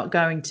 They're not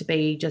going to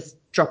be just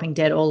dropping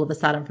dead all of a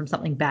sudden from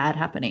something bad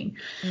happening.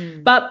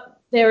 Mm. But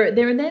there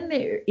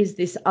is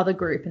this other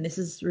group, and this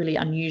is really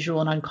unusual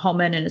and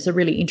uncommon, and it's a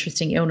really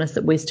interesting illness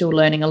that we're still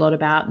learning a lot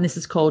about. And this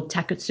is called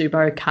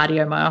Takotsubo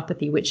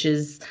cardiomyopathy, which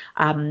is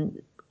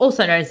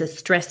also known as a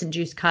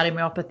stress-induced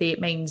cardiomyopathy. It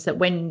means that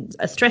when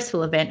a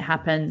stressful event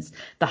happens,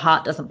 the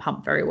heart doesn't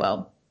pump very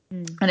well.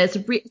 Mm. And it's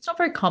not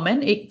very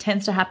common. It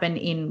tends to happen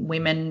in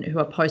women who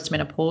are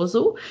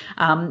postmenopausal.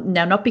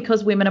 Now, not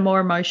because women are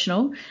more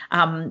emotional.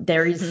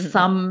 There is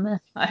some,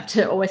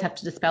 always have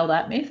to dispel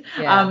that myth.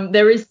 Yeah.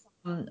 There is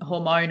some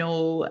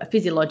hormonal,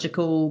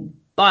 physiological,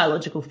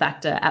 biological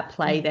factor at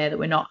play there that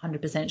we're not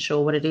 100%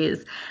 sure what it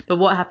is. But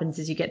what happens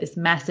is you get this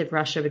massive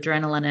rush of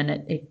adrenaline, and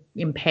it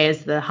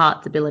impairs the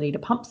heart's ability to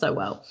pump so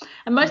well.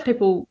 And most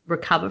people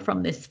recover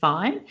from this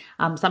fine.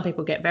 Some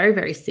people get very,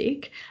 very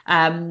sick.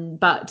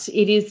 But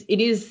it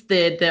is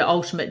the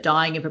ultimate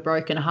dying of a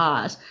broken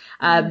heart.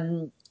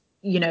 Very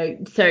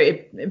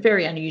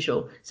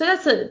unusual.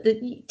 So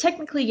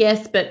technically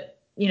yes, but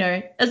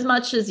as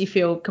much as you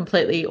feel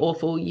completely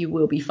awful, you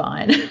will be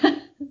fine.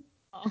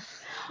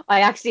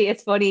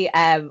 It's funny.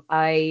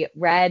 I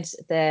read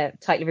the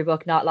title of your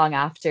book not long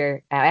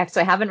after.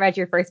 Actually, I haven't read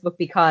your first book,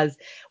 because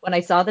when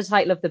I saw the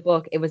title of the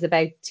book, it was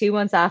about 2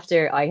 months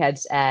after I had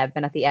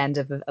been at the end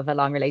of a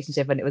long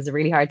relationship, and it was a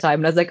really hard time.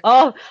 And I was like,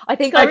 oh, I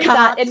think I'll I read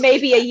that can't. in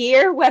maybe a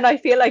year when I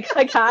feel like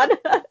I can.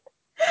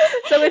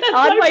 So it's That's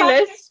on so my funny.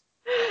 list.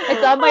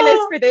 It's on my list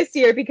Oh, for this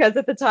year, because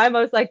at the time I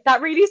was like,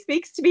 that really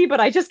speaks to me, but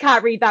I just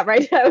can't read that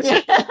right now.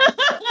 yeah.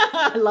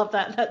 I love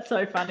that. That's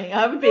so funny.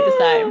 I would be the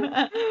same.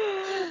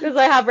 Because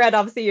I have read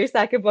obviously your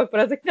second book, but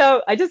I was like,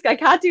 no, I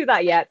can't do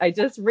that yet. I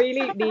just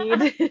really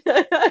need.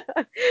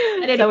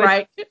 I need a So it's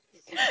break.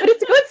 But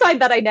it's a good sign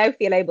that I now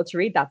feel able to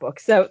read that book.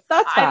 So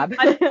that's fab.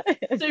 I'm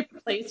super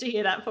pleased to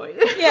hear that for you.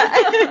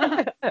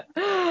 Yeah.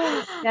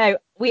 Now,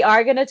 we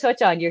are going to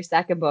touch on your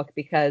second book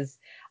because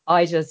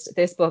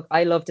this book,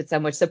 I loved it so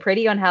much. So,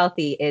 Pretty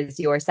Unhealthy is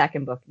your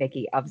second book,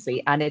 Nikki,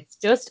 obviously. And it's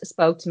just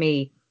spoke to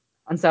me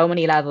on so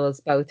many levels,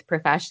 both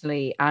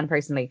professionally and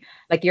personally.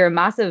 Like, you're a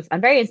massive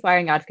and very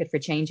inspiring advocate for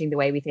changing the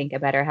way we think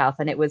about our health.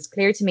 And it was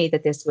clear to me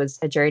that this was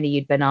a journey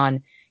you'd been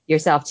on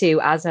yourself too,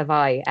 as have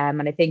I.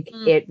 And I think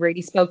it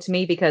really spoke to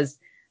me because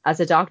as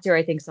a doctor,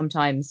 I think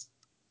sometimes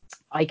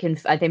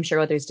I'm sure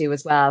others do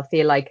as well,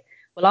 feel like,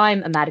 well,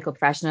 I'm a medical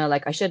professional.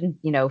 Like I shouldn't,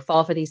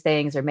 fall for these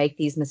things or make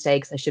these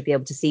mistakes. I should be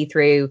able to see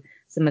through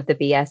some of the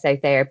BS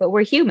out there. But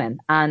we're human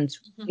and,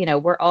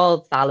 we're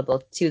all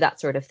fallible to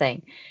that sort of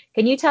thing.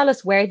 Can you tell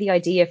us where the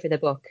idea for the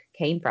book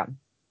came from?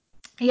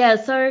 Yeah,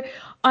 so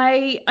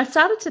I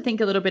started to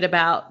think a little bit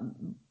about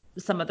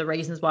some of the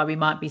reasons why we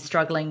might be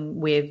struggling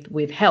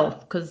with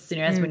health, because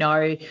as we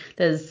know,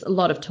 there's a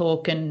lot of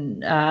talk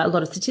and a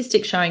lot of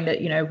statistics showing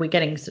that we're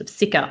getting sort of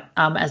sicker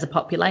as a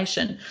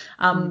population.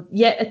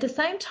 Yet at the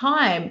same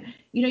time,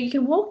 you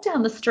can walk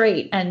down the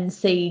street and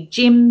see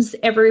gyms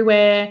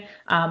everywhere.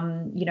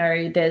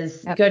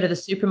 There's you go to the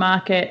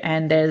supermarket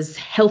and there's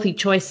healthy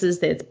choices.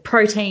 There's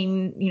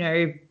protein,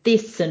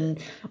 this and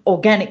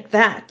organic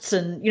that,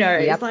 and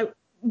it's like,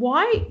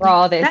 why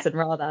raw this and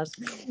raw that.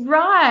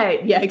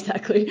 Right. Yeah,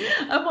 exactly.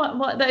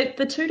 And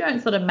the two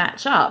don't sort of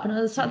match up. And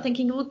I started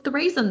thinking, look, the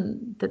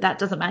reason that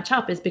doesn't match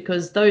up is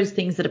because those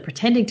things that are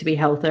pretending to be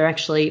health are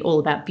actually all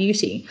about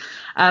beauty.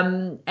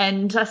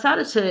 And I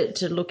started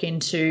to look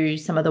into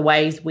some of the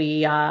ways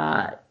we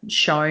are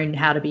shown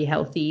how to be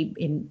healthy,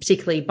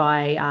 particularly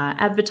by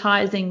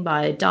advertising,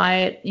 by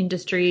diet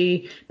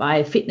industry,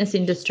 by fitness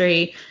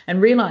industry,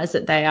 and realize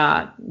that they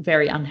are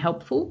very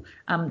unhelpful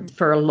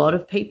for a lot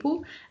of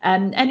people.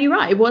 And you're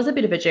right, it was a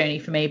bit of a journey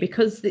for me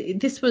because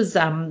this was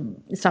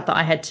stuff that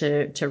I had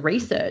to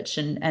research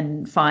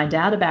and find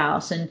out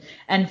about.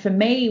 And for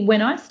me,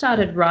 when I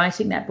started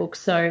writing that book,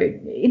 so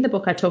in the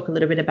book I talk a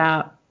little bit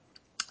about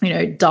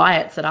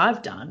diets that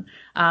I've done,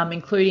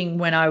 including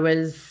when I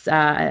was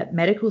at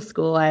medical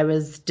school, I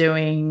was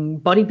doing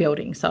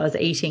bodybuilding. So I was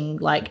eating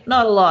like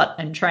not a lot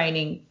and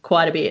training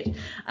quite a bit.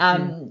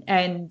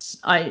 And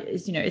I,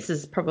 this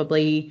is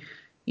probably,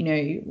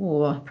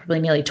 probably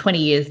nearly 20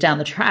 years down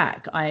the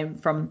track.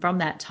 From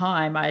that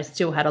time, I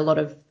still had a lot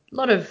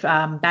of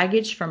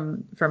baggage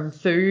from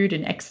food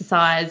and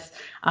exercise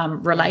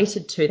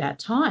related to that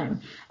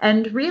time,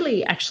 and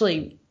really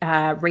actually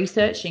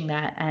researching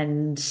that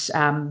and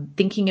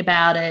thinking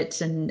about it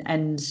and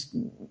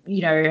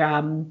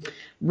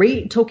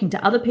talking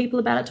to other people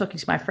about it, talking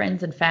to my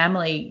friends and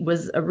family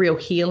was a real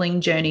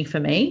healing journey for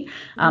me.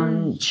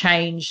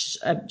 Changed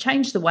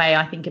the way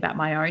I think about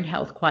my own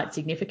health quite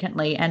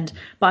significantly, and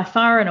by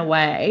far and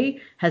away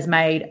has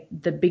made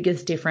the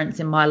biggest difference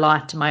in my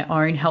life to my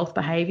own health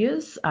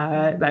behaviours.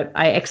 I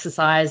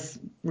exercise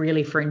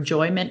really for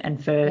enjoyment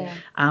and for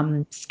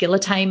skill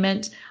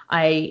attainment.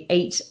 I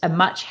eat a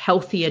much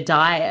healthier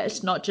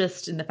diet, not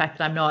just in the fact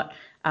that I'm not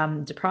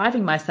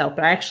depriving myself,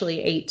 but I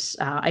actually eat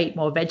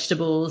more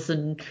vegetables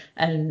and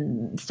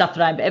stuff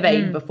that I've ever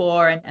eaten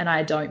before, and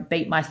I don't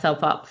beat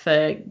myself up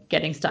for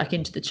getting stuck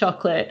into the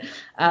chocolate.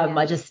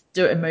 I just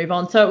do it and move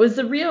on. So it was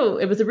a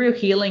real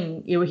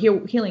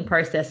healing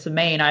process for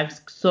me, and I was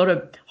sort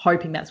of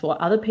hoping that's what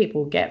other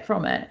people get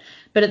from it.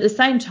 But at the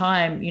same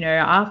time,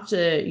 after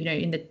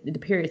in the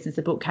period since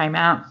the book came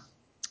out,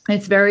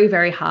 it's very,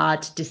 very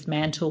hard to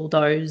dismantle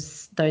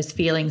those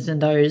feelings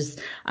and those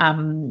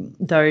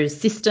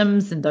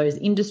systems and those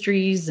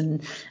industries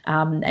and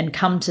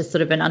come to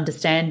sort of an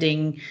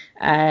understanding,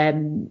 a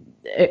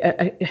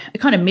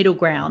kind of middle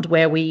ground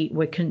where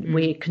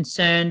we're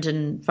concerned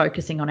and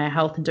focusing on our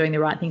health and doing the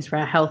right things for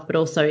our health, but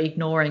also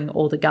ignoring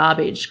all the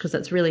garbage, because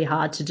that's really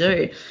hard to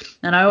do.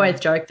 And I always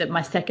joke that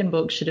my second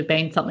book should have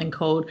been something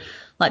called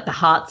like The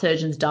Heart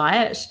Surgeon's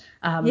Diet.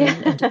 And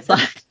just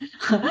like,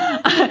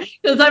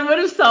 because I would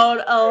have sold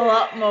a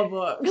lot more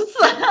books.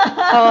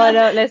 Oh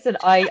no, listen,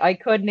 I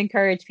couldn't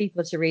encourage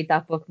people to read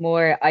that book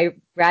more. I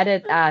read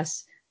it at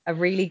a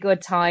really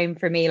good time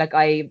for me. Like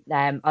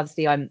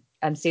obviously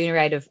I'm sooner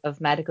out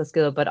of medical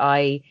school, but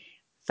I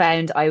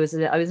found I was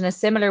in a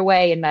similar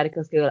way in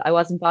medical school. I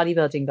wasn't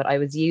bodybuilding, but I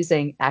was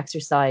using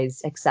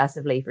exercise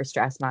excessively for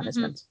stress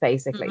management,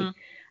 basically.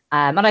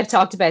 And I've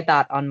talked about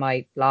that on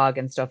my blog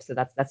and stuff, so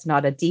that's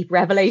not a deep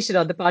revelation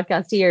on the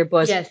podcast here,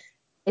 but yes.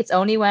 It's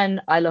only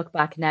when I look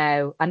back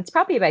now, and it's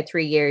probably about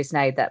 3 years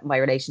now, that my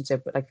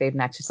relationship with like food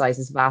and exercise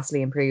has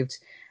vastly improved.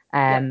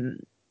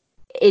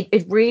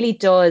 It really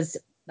does,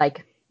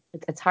 like,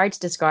 it's hard to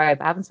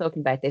describe. I haven't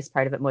spoken about this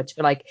part of it much,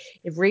 but like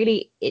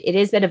it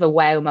is a bit of a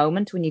wow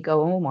moment when you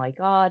go, oh my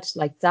God,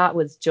 like that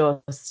was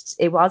just,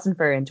 it wasn't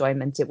for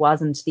enjoyment. It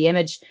wasn't the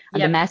image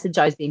and the message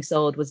I was being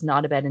sold was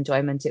not about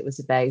enjoyment. It was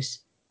about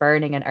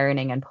burning and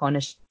earning and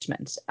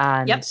punishment.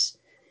 And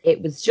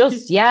it was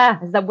just, yeah,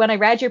 that when I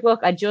read your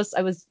book, I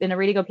was in a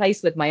really good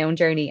place with my own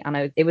journey,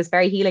 and it was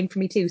very healing for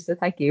me too. So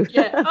thank you.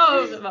 Yeah.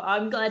 Oh, well,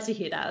 I'm glad to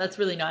hear that. That's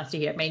really nice to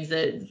hear. It means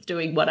that it's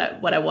doing what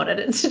I wanted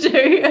it to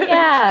do.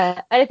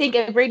 Yeah, I think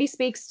it really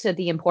speaks to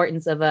the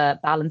importance of a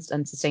balanced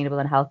and sustainable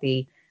and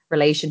healthy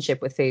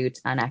relationship with food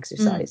and Mm.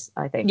 exercise,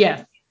 I think.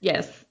 Yes.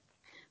 Yes.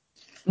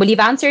 Well,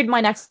 you've answered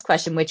my next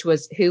question, which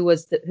was who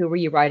were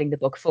you writing the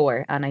book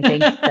for? And I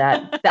think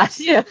that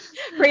yeah, Sounds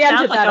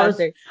preempted like that I was.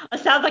 answer. It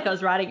sounds like I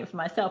was writing it for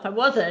myself. I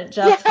wasn't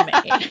just for me.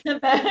 Yeah.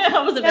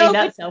 I wasn't being No,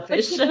 that but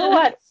selfish. you know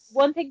what?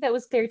 One thing that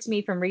was clear to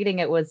me from reading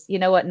it was, you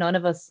know what, none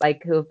of us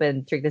like who have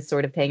been through this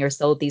sort of thing or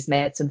sold these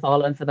myths and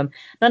fallen for them,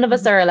 none of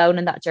us are alone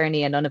in that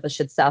journey and none of us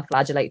should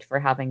self-flagellate for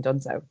having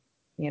done so,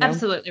 you know?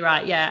 Absolutely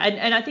right. Yeah.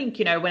 And I think,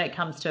 when it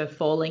comes to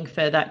falling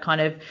for that kind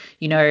of,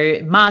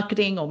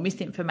 marketing or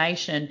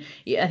misinformation,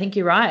 yeah, I think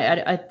you're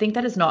right. I think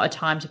that is not a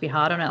time to be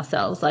hard on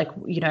ourselves. Like,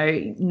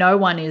 no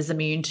one is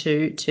immune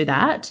to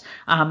that.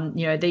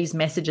 These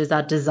messages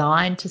are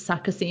designed to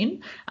suck us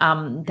in.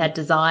 They're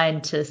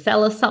designed to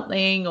sell us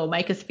something or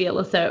make us feel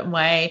a certain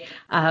way.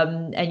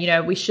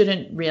 And we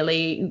shouldn't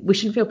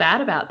feel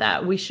bad about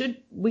that. We should,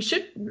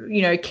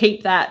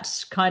 keep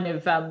that kind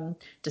of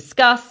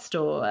disgust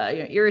or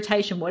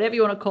irritation, whatever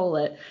you want to call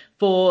it,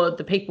 for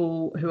the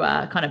people who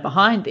are kind of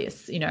behind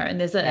this. And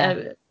there's Yeah.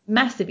 a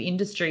massive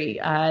industry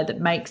that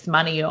makes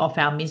money off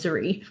our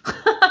misery.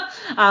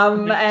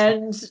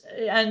 100%.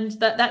 And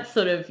that's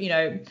sort of,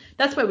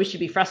 that's where we should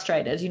be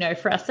frustrated.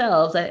 For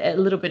ourselves, a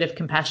little bit of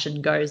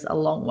compassion goes a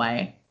long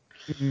way.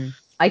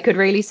 I could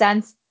really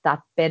sense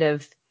that bit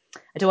of,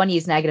 I don't want to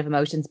use negative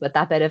emotions, but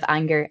that bit of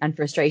anger and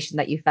frustration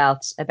that you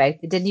felt about,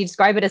 didn't you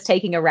describe it as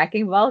taking a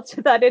wrecking ball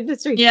to that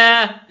industry?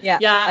 Yeah, Yeah,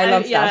 yeah, I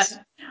love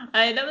that.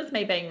 that was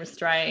me being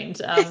restrained.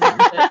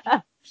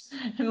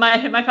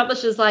 My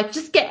publisher's like,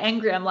 just get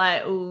angry. I'm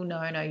like, oh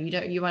no, no,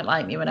 you won't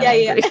like me when I'm Yeah,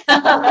 angry.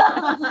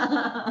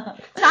 yeah.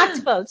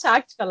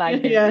 Tactful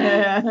anger.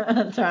 Yeah,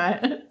 that's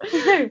right.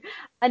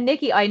 And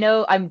Nikki, I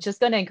know I'm just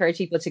going to encourage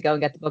people to go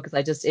and get the book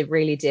because it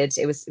really did.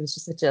 It was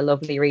just such a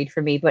lovely read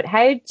for me. But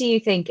how do you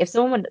think if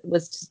someone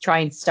was to try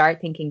and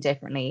start thinking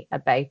differently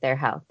about their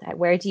health,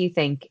 where do you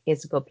think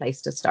is a good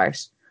place to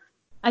start?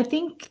 I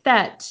think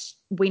that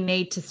we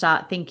need to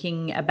start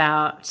thinking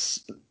about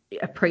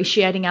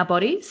appreciating our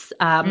bodies,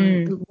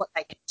 Mm, what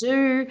they can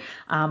do,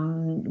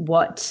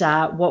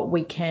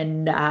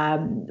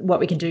 what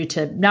we can do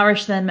to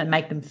nourish them and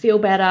make them feel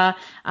better.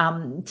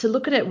 To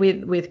look at it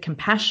with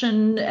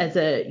compassion as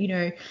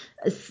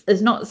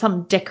as not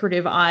some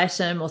decorative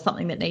item or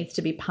something that needs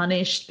to be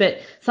punished, but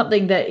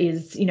something that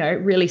is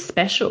really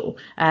special.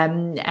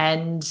 And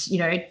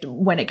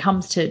when it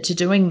comes to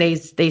doing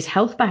these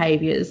health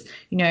behaviours,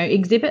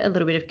 exhibit a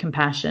little bit of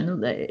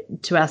compassion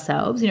to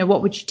ourselves.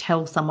 What would you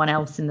tell someone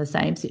else in the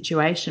same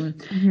situation?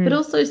 But hmm.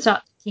 also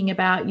start thinking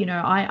about,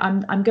 I'm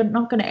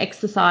not going to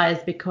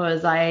exercise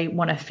because I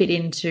want to fit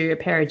into a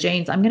pair of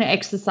jeans. I'm going to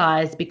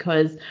exercise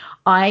because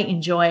I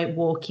enjoy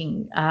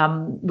walking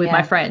with my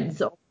Yeah.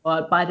 friends, or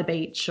by the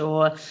beach,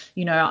 or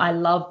I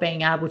love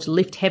being able to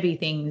lift heavy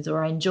things,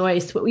 or I enjoy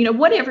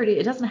whatever it is.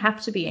 It doesn't have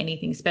to be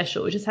anything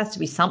special. It just has to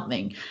be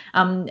something.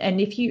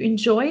 And if you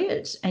enjoy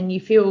it and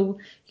you feel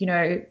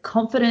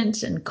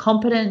confident and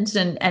competent,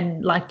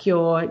 and like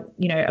you're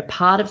a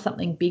part of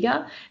something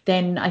bigger,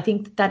 then I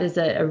think that is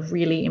a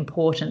really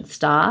important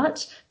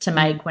start to Mm.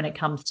 make when it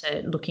comes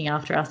to looking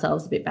after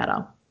ourselves a bit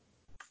better.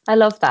 I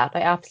love that.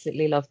 I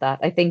absolutely love that.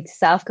 I think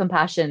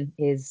self-compassion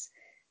is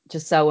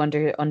just so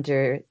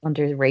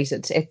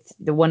underrated. It's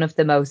the one of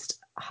the most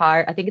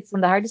hard, I think it's one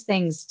of the hardest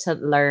things to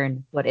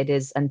learn, but it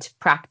is, and to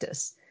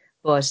practice.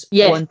 But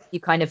Yes. once you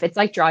kind of, it's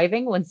like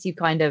driving, once you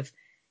kind of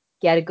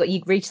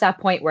you reach that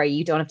point where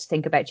you don't have to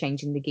think about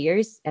changing the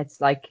gears.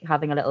 It's like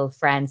having a little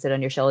friend sit on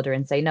your shoulder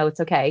and say, no, it's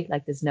okay.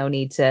 Like there's no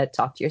need to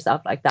talk to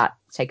yourself like that.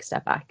 Take a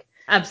step back.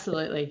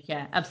 Absolutely.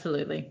 Yeah,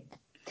 absolutely.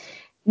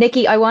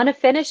 Nikki, I want to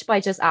finish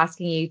by just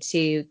asking you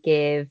to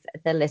give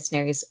the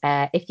listeners,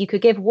 if you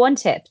could give one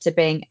tip to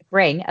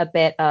bring a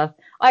bit of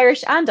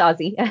Irish and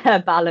Aussie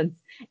balance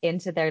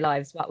into their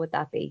lives, what would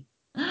that be?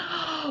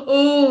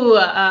 Oh,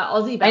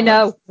 Aussie I balance.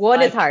 know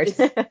one is Like hard.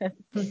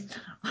 it's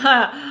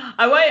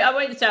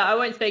I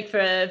won't speak for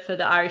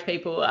the Irish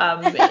people.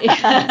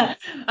 I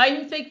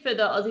can speak for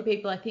the Aussie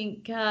people. I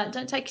think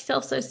don't take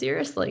yourself so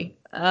seriously.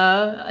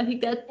 I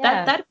think that that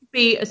Yeah. that would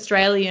be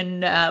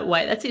Australian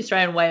way. That's the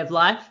Australian way of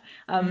life.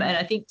 And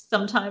I Mm. think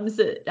sometimes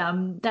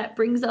that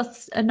brings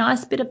us a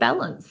nice bit of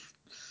balance.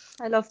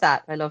 I love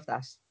that. I love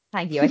that.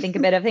 Thank you. I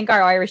think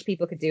our Irish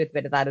people could do with a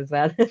bit of that as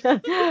well.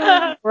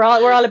 We're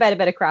all about a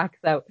bit of crack.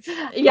 So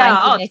Yeah. thank you,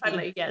 Oh, Nikki.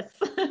 totally. Yes.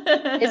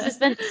 This has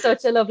been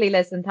such a lovely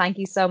listen. Thank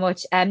you so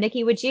much.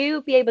 Nikki, would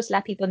you be able to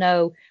let people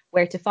know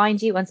where to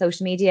find you on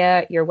social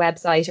media, your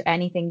website, or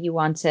anything you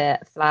want to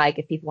flag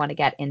if people want to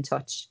get in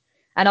touch?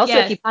 And also, if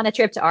Yes. you plan a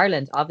trip to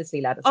Ireland, obviously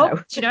let us Oh,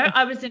 know.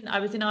 I was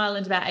in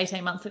Ireland about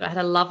 18 months ago. I had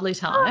a lovely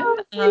time.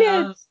 Oh,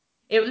 brilliant.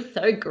 It was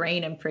so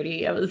green and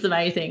pretty. It was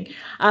amazing.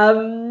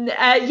 So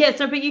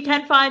but you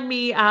can find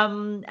me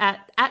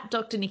at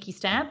Dr. Nikki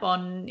Stamp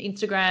on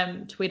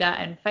Instagram, Twitter,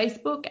 and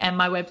Facebook, and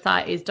my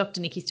website is Dr.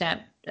 Nikki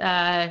Stamp.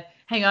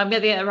 Hang on, I'm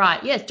going to get it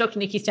right. Yes,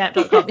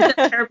 drnikkistamp.com. Is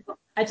that terrible?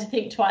 I had to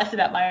think twice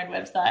about my own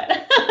website.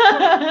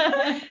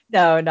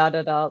 No, not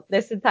at all.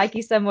 Listen, thank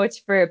you so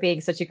much for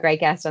being such a great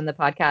guest on the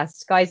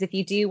podcast. Guys, if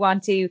you do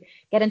want to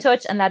get in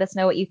touch and let us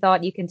know what you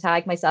thought, you can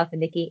tag myself and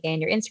Nikki in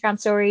your Instagram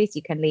stories.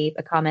 You can leave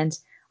a comment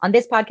on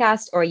this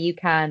podcast, or you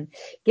can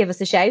give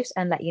us a shout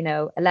and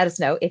let us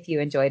know if you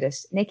enjoyed it.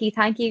 Nikki,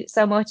 thank you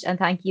so much. And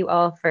thank you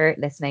all for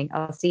listening.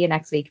 I'll see you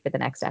next week for the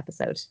next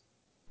episode.